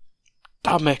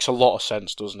 That makes a lot of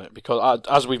sense, doesn't it? Because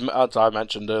as I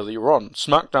mentioned earlier on,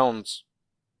 SmackDown's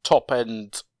top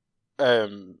end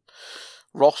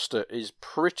roster is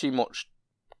pretty much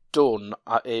done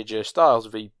at AJ Styles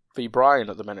v Bryan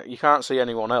at the minute. You can't see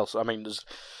anyone else. I mean,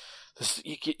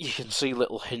 you can see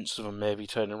little hints of him maybe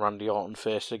turning Randy Orton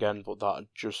face again, but that'd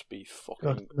just be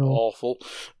fucking awful.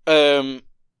 Yeah,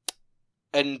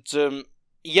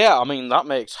 I mean, that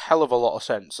makes hell of a lot of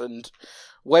sense. And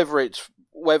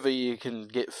whether you can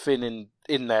get Finn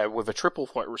in there with a triple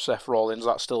threat with Seth Rollins,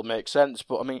 that still makes sense.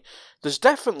 But I mean, there's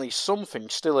definitely something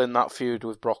still in that feud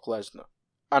with Brock Lesnar,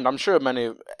 and I'm sure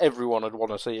everyone would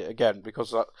want to see it again,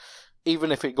 because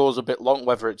even if it goes a bit long,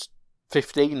 whether it's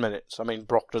 15 minutes. I mean,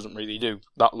 Brock doesn't really do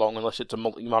that long unless it's a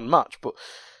multi-man match, but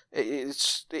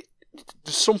there's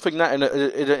something that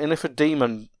and if a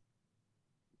Demon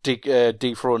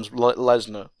dethrones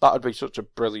Lesnar, that would be such a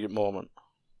brilliant moment.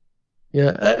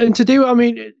 Yeah, and to do, I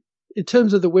mean, in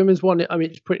terms of the women's one, I mean,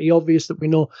 it's pretty obvious that we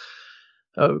know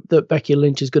that Becky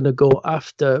Lynch is going to go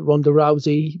after Ronda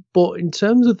Rousey, but in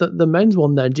terms of the men's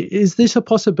one then, is this a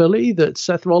possibility that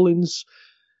Seth Rollins...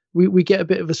 We get a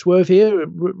bit of a swerve here,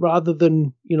 rather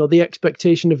than, the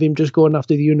expectation of him just going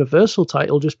after the Universal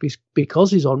title just because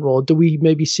he's on Raw? Do we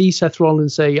maybe see Seth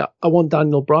Rollins say, I want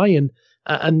Daniel Bryan,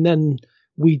 and then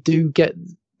we do get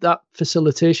that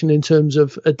facilitation in terms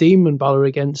of a Demon Balor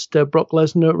against Brock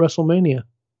Lesnar at WrestleMania?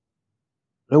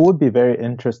 It would be very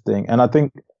interesting, and I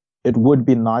think it would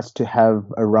be nice to have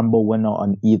a Rumble winner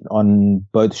on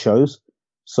both shows.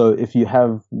 So if you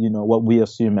have, what we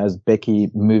assume as Becky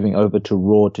moving over to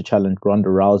Raw to challenge Ronda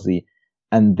Rousey,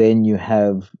 and then you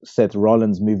have Seth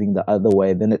Rollins moving the other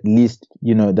way, then at least,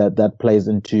 that plays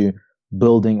into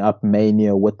building up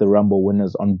Mania with the Rumble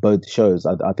winners on both shows.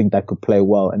 I think that could play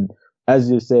well. And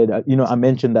as you said, I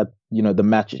mentioned that, the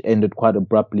match ended quite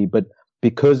abruptly, but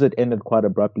because it ended quite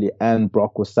abruptly and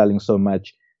Brock was selling so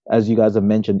much, as you guys have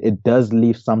mentioned, it does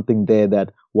leave something there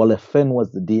that, while if Finn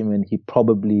was the Demon, he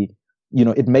probably...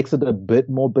 it makes it a bit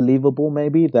more believable,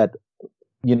 maybe, that,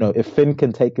 if Finn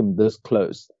can take him this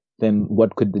close, then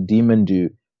what could the Demon do?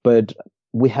 But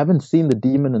we haven't seen the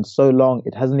Demon in so long,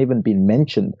 it hasn't even been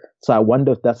mentioned. So I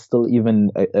wonder if that's still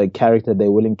even a character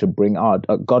they're willing to bring out.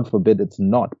 God forbid it's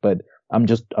not, but I'm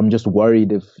just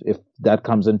worried if that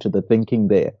comes into the thinking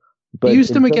there. But they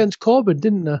used him against Corbin,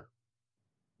 didn't they?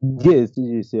 Yes,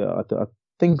 yeah, I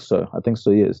think so.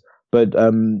 Yes. But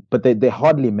they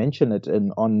hardly mention it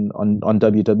on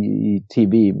WWE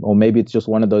TV, or maybe it's just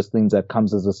one of those things that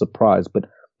comes as a surprise. But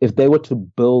if they were to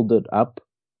build it up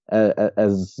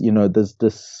as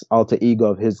this alter ego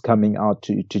of his coming out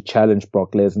to challenge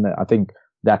Brock Lesnar, I think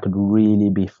that could really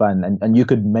be fun, and you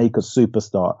could make a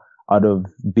superstar out of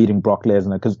beating Brock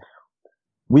Lesnar, because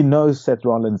we know Seth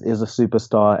Rollins is a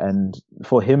superstar, and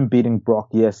for him beating Brock,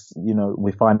 yes,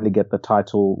 we finally get the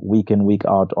title week in, week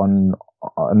out on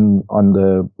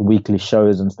the weekly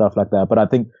shows and stuff like that. But I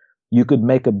think you could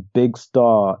make a big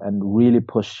star and really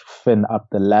push Finn up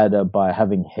the ladder by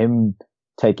having him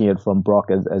taking it from Brock,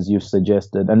 as you've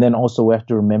suggested. And then also we have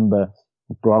to remember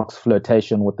Brock's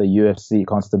flirtation with the UFC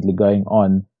constantly going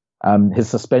on. His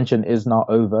suspension is now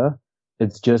over.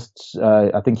 It's just,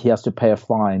 I think he has to pay a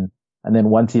fine. And then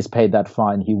once he's paid that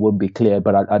fine, he will be clear.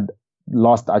 But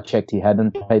last I checked, he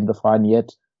hadn't paid the fine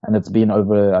yet. And it's been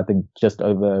over, I think, just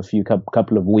over a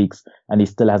couple of weeks, and he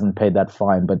still hasn't paid that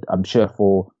fine. But I'm sure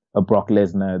for a Brock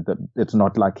Lesnar, that it's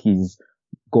not like he's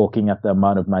gawking at the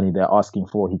amount of money they're asking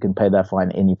for. He can pay that fine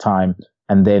anytime.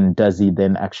 And then does he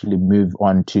then actually move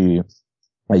on to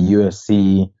a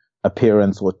UFC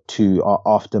appearance or two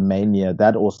after Mania?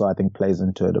 That also, I think, plays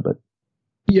into it a bit.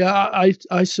 Yeah,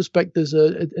 I suspect there's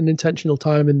an intentional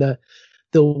time in there.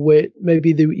 They'll wait.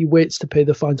 Maybe he waits to pay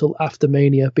the fine till after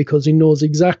Mania, because he knows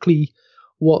exactly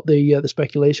what the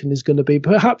speculation is going to be.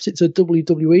 Perhaps it's a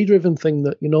WWE driven thing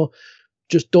that,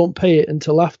 just don't pay it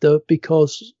until after,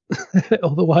 because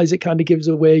otherwise it kind of gives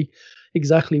away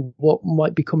exactly what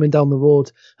might be coming down the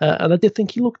road. And I did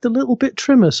think he looked a little bit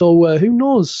trimmer. So who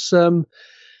knows?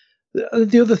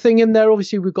 The other thing in there,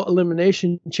 obviously, we've got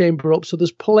Elimination Chamber up, so there's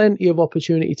plenty of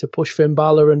opportunity to push Finn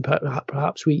Balor, and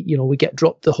perhaps we get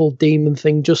dropped the whole Demon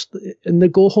thing just in the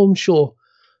go-home show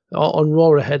on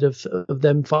Raw ahead of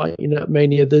them fighting at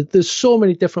Mania. There's so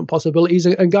many different possibilities.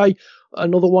 And Guy,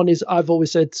 another one is I've long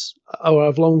said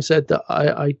that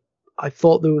I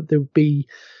thought there would be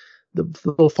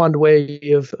they'll find a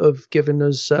way of giving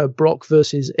us Brock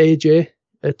versus AJ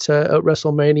at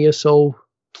WrestleMania. So,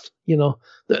 you know,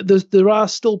 there are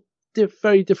still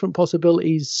very different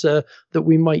possibilities that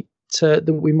we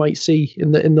might see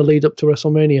in the lead up to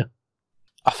WrestleMania.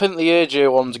 I think the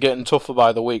AJ one's getting tougher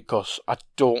by the week because I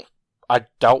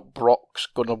doubt Brock's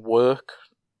gonna work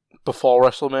before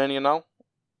WrestleMania now,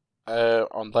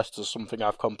 unless there's something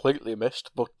I've completely missed.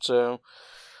 But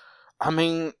I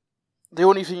mean, the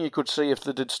only thing you could see if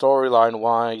they did storyline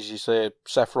wise, you say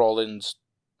Seth Rollins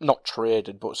not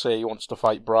traded, but say he wants to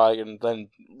fight Bryan, then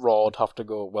Raw would have to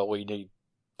go, well, we need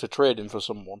to trade him for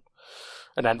someone.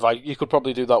 And then you could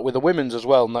probably do that with the women's as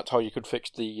well, and that's how you could fix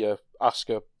the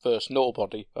Asuka versus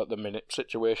nobody at the minute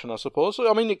situation, I suppose. So,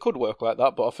 I mean, it could work like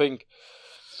that, but I think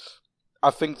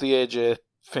the AJ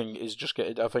thing is just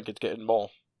it's getting more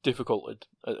difficult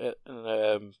at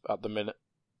the minute.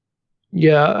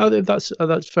 Yeah,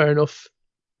 that's fair enough.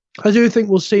 I do think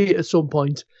we'll see it at some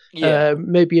point. Yeah.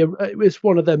 Maybe it's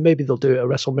one of them. Maybe they'll do it at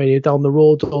WrestleMania down the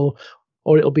road, or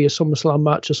it'll be a SummerSlam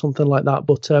match or something like that.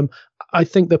 But I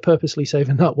think they're purposely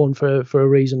saving that one for a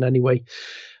reason anyway.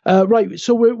 Right,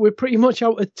 so we're pretty much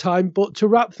out of time. But to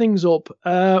wrap things up,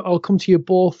 I'll come to you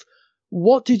both.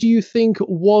 What did you think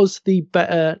was the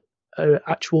better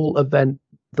actual event,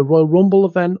 the Royal Rumble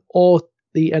event or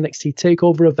the NXT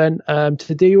TakeOver event?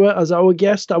 Tadiwa, as our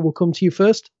guest, I will come to you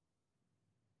first.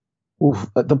 Oof,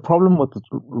 the problem with the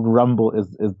Rumble is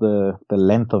the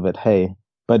length of it, hey.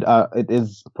 But it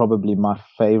is probably my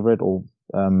favorite or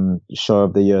show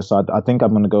of the year. So I think I'm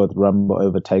going to go with Rumble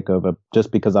over TakeOver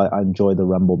just because I enjoy the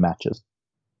Rumble matches.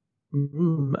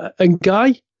 Mm-hmm. And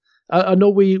Guy, I know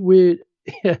we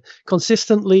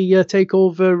consistently take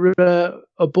over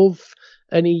above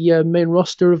any main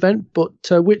roster event, but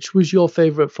which was your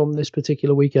favourite from this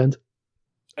particular weekend?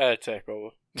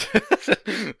 TakeOver.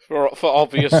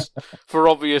 for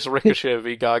obvious Ricochet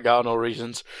v Gargano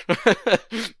reasons.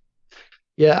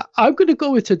 Yeah, I'm going to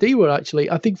go with Tadiwa,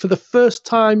 actually. I think for the first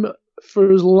time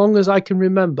for as long as I can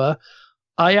remember,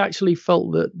 I actually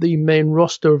felt that the main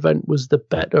roster event was the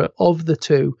better of the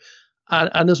two.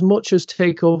 And as much as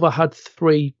TakeOver had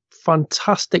 3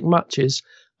 fantastic matches,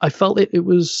 I felt it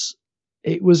was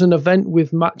an event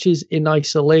with matches in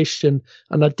isolation.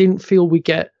 And I didn't feel we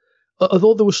get,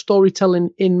 although there was storytelling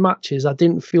in matches, I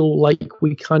didn't feel like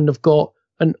we kind of got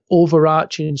an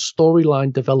overarching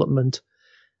storyline development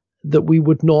that we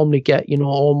would normally get, you know,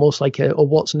 almost like a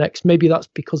what's next. Maybe that's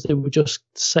because they were just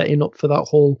setting up for that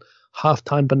whole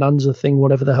halftime bonanza thing,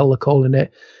 whatever the hell they're calling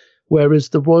it. Whereas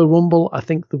the Royal Rumble, I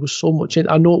think there was so much in.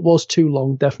 I know it was too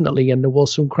long, definitely, and there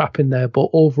was some crap in there, but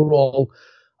overall,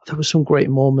 there were some great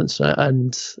moments.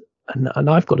 And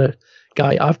I've got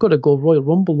to go Royal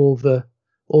Rumble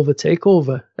over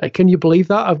TakeOver. Can you believe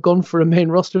that? I've gone for a main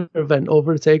roster event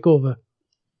over a TakeOver.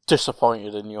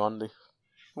 Disappointed in you, Andy.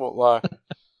 What lie?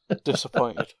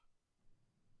 Disappointed.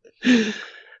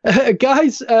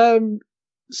 Guys,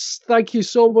 thank you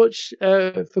so much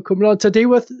for coming on.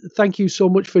 Tadiwa, thank you so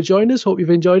much for joining us. Hope you've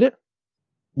enjoyed it.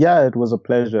 Yeah, it was a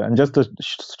pleasure. And just a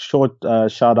short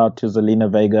shout out to Zelina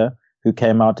Vega, who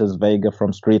came out as Vega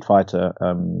from Street Fighter.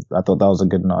 I thought that was a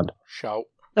good nod. Shout.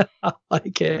 I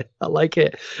like it.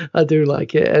 I do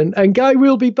like it. And Guy,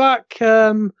 we'll be back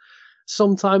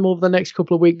sometime over the next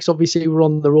couple of weeks. Obviously, we're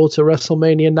on the road to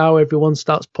WrestleMania now. Everyone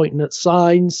starts pointing at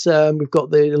signs. We've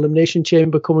got the Elimination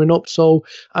Chamber coming up, so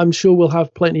I'm sure we'll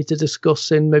have plenty to discuss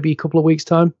in maybe a couple of weeks'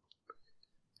 time.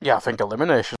 Yeah, I think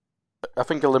Elimination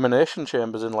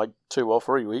Chamber's in like 2 or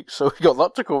 3 weeks, so we got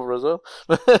that to cover as well.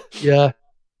 Yeah.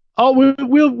 Oh,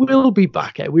 we'll be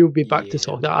back. We will be back to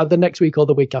talk the next week or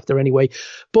the week after anyway.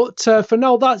 But for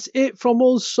now, that's it from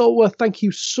us. So thank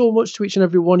you so much to each and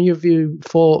every one of you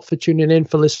for tuning in,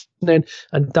 for listening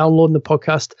and downloading the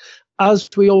podcast. As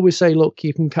we always say, look,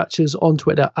 you can catch us on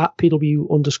Twitter at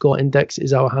PW_index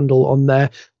is our handle on there.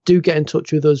 Do get in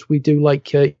touch with us. We do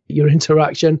like your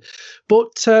interaction.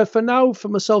 But for now, for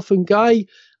myself and Guy,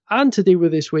 and to do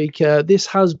with this week, this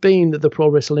has been the Pro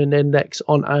Wrestling Index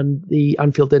on the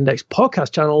Anfield Index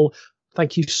podcast channel.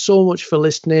 Thank you so much for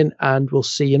listening, and we'll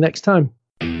see you next time.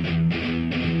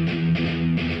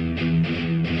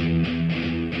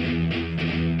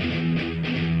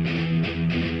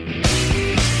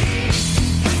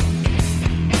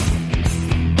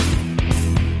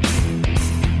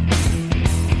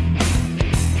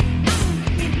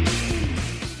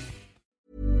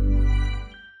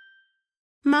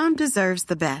 Mom deserves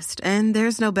the best, and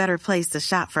there's no better place to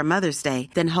shop for Mother's Day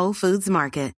than Whole Foods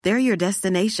Market. They're your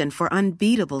destination for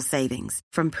unbeatable savings,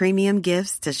 from premium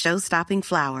gifts to show-stopping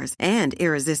flowers and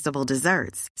irresistible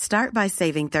desserts. Start by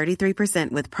saving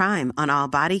 33% with Prime on all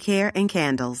body care and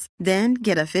candles. Then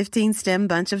get a 15-stem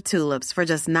bunch of tulips for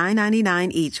just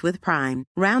 $9.99 each with Prime.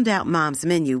 Round out Mom's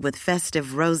menu with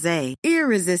festive rosé,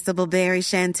 irresistible berry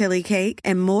chantilly cake,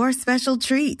 and more special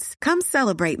treats. Come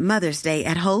celebrate Mother's Day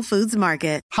at Whole Foods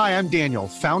Market. Hi, I'm Daniel,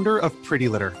 founder of Pretty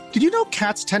Litter. Did you know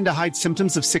cats tend to hide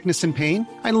symptoms of sickness and pain?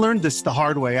 I learned this the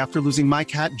hard way after losing my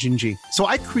cat, Gingy. So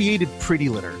I created Pretty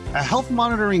Litter, a health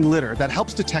monitoring litter that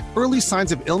helps detect early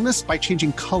signs of illness by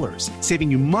changing colors,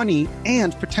 saving you money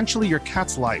and potentially your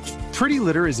cat's life. Pretty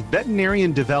Litter is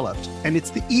veterinarian developed, and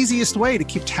it's the easiest way to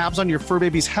keep tabs on your fur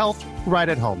baby's health right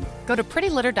at home. Go to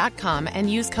prettylitter.com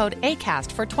and use code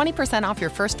ACAST for 20% off your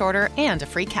first order and a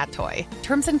free cat toy.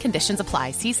 Terms and conditions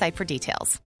apply. See site for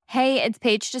details. Hey, it's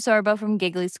Paige DeSorbo from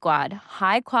Giggly Squad.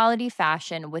 High quality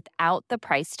fashion without the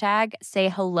price tag. Say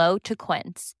hello to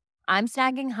Quince. I'm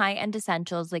snagging high-end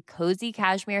essentials like cozy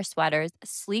cashmere sweaters,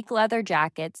 sleek leather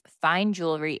jackets, fine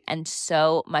jewelry, and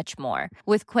so much more.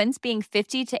 With Quince being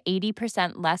 50 to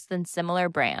 80% less than similar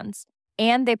brands.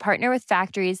 And they partner with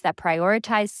factories that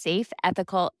prioritize safe,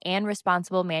 ethical, and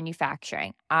responsible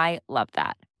manufacturing. I love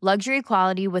that. Luxury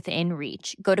quality within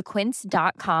reach. Go to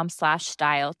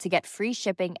quince.com/style to get free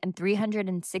shipping and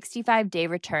 365-day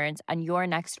returns on your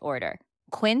next order.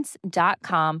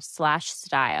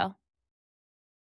 Quince.com/style.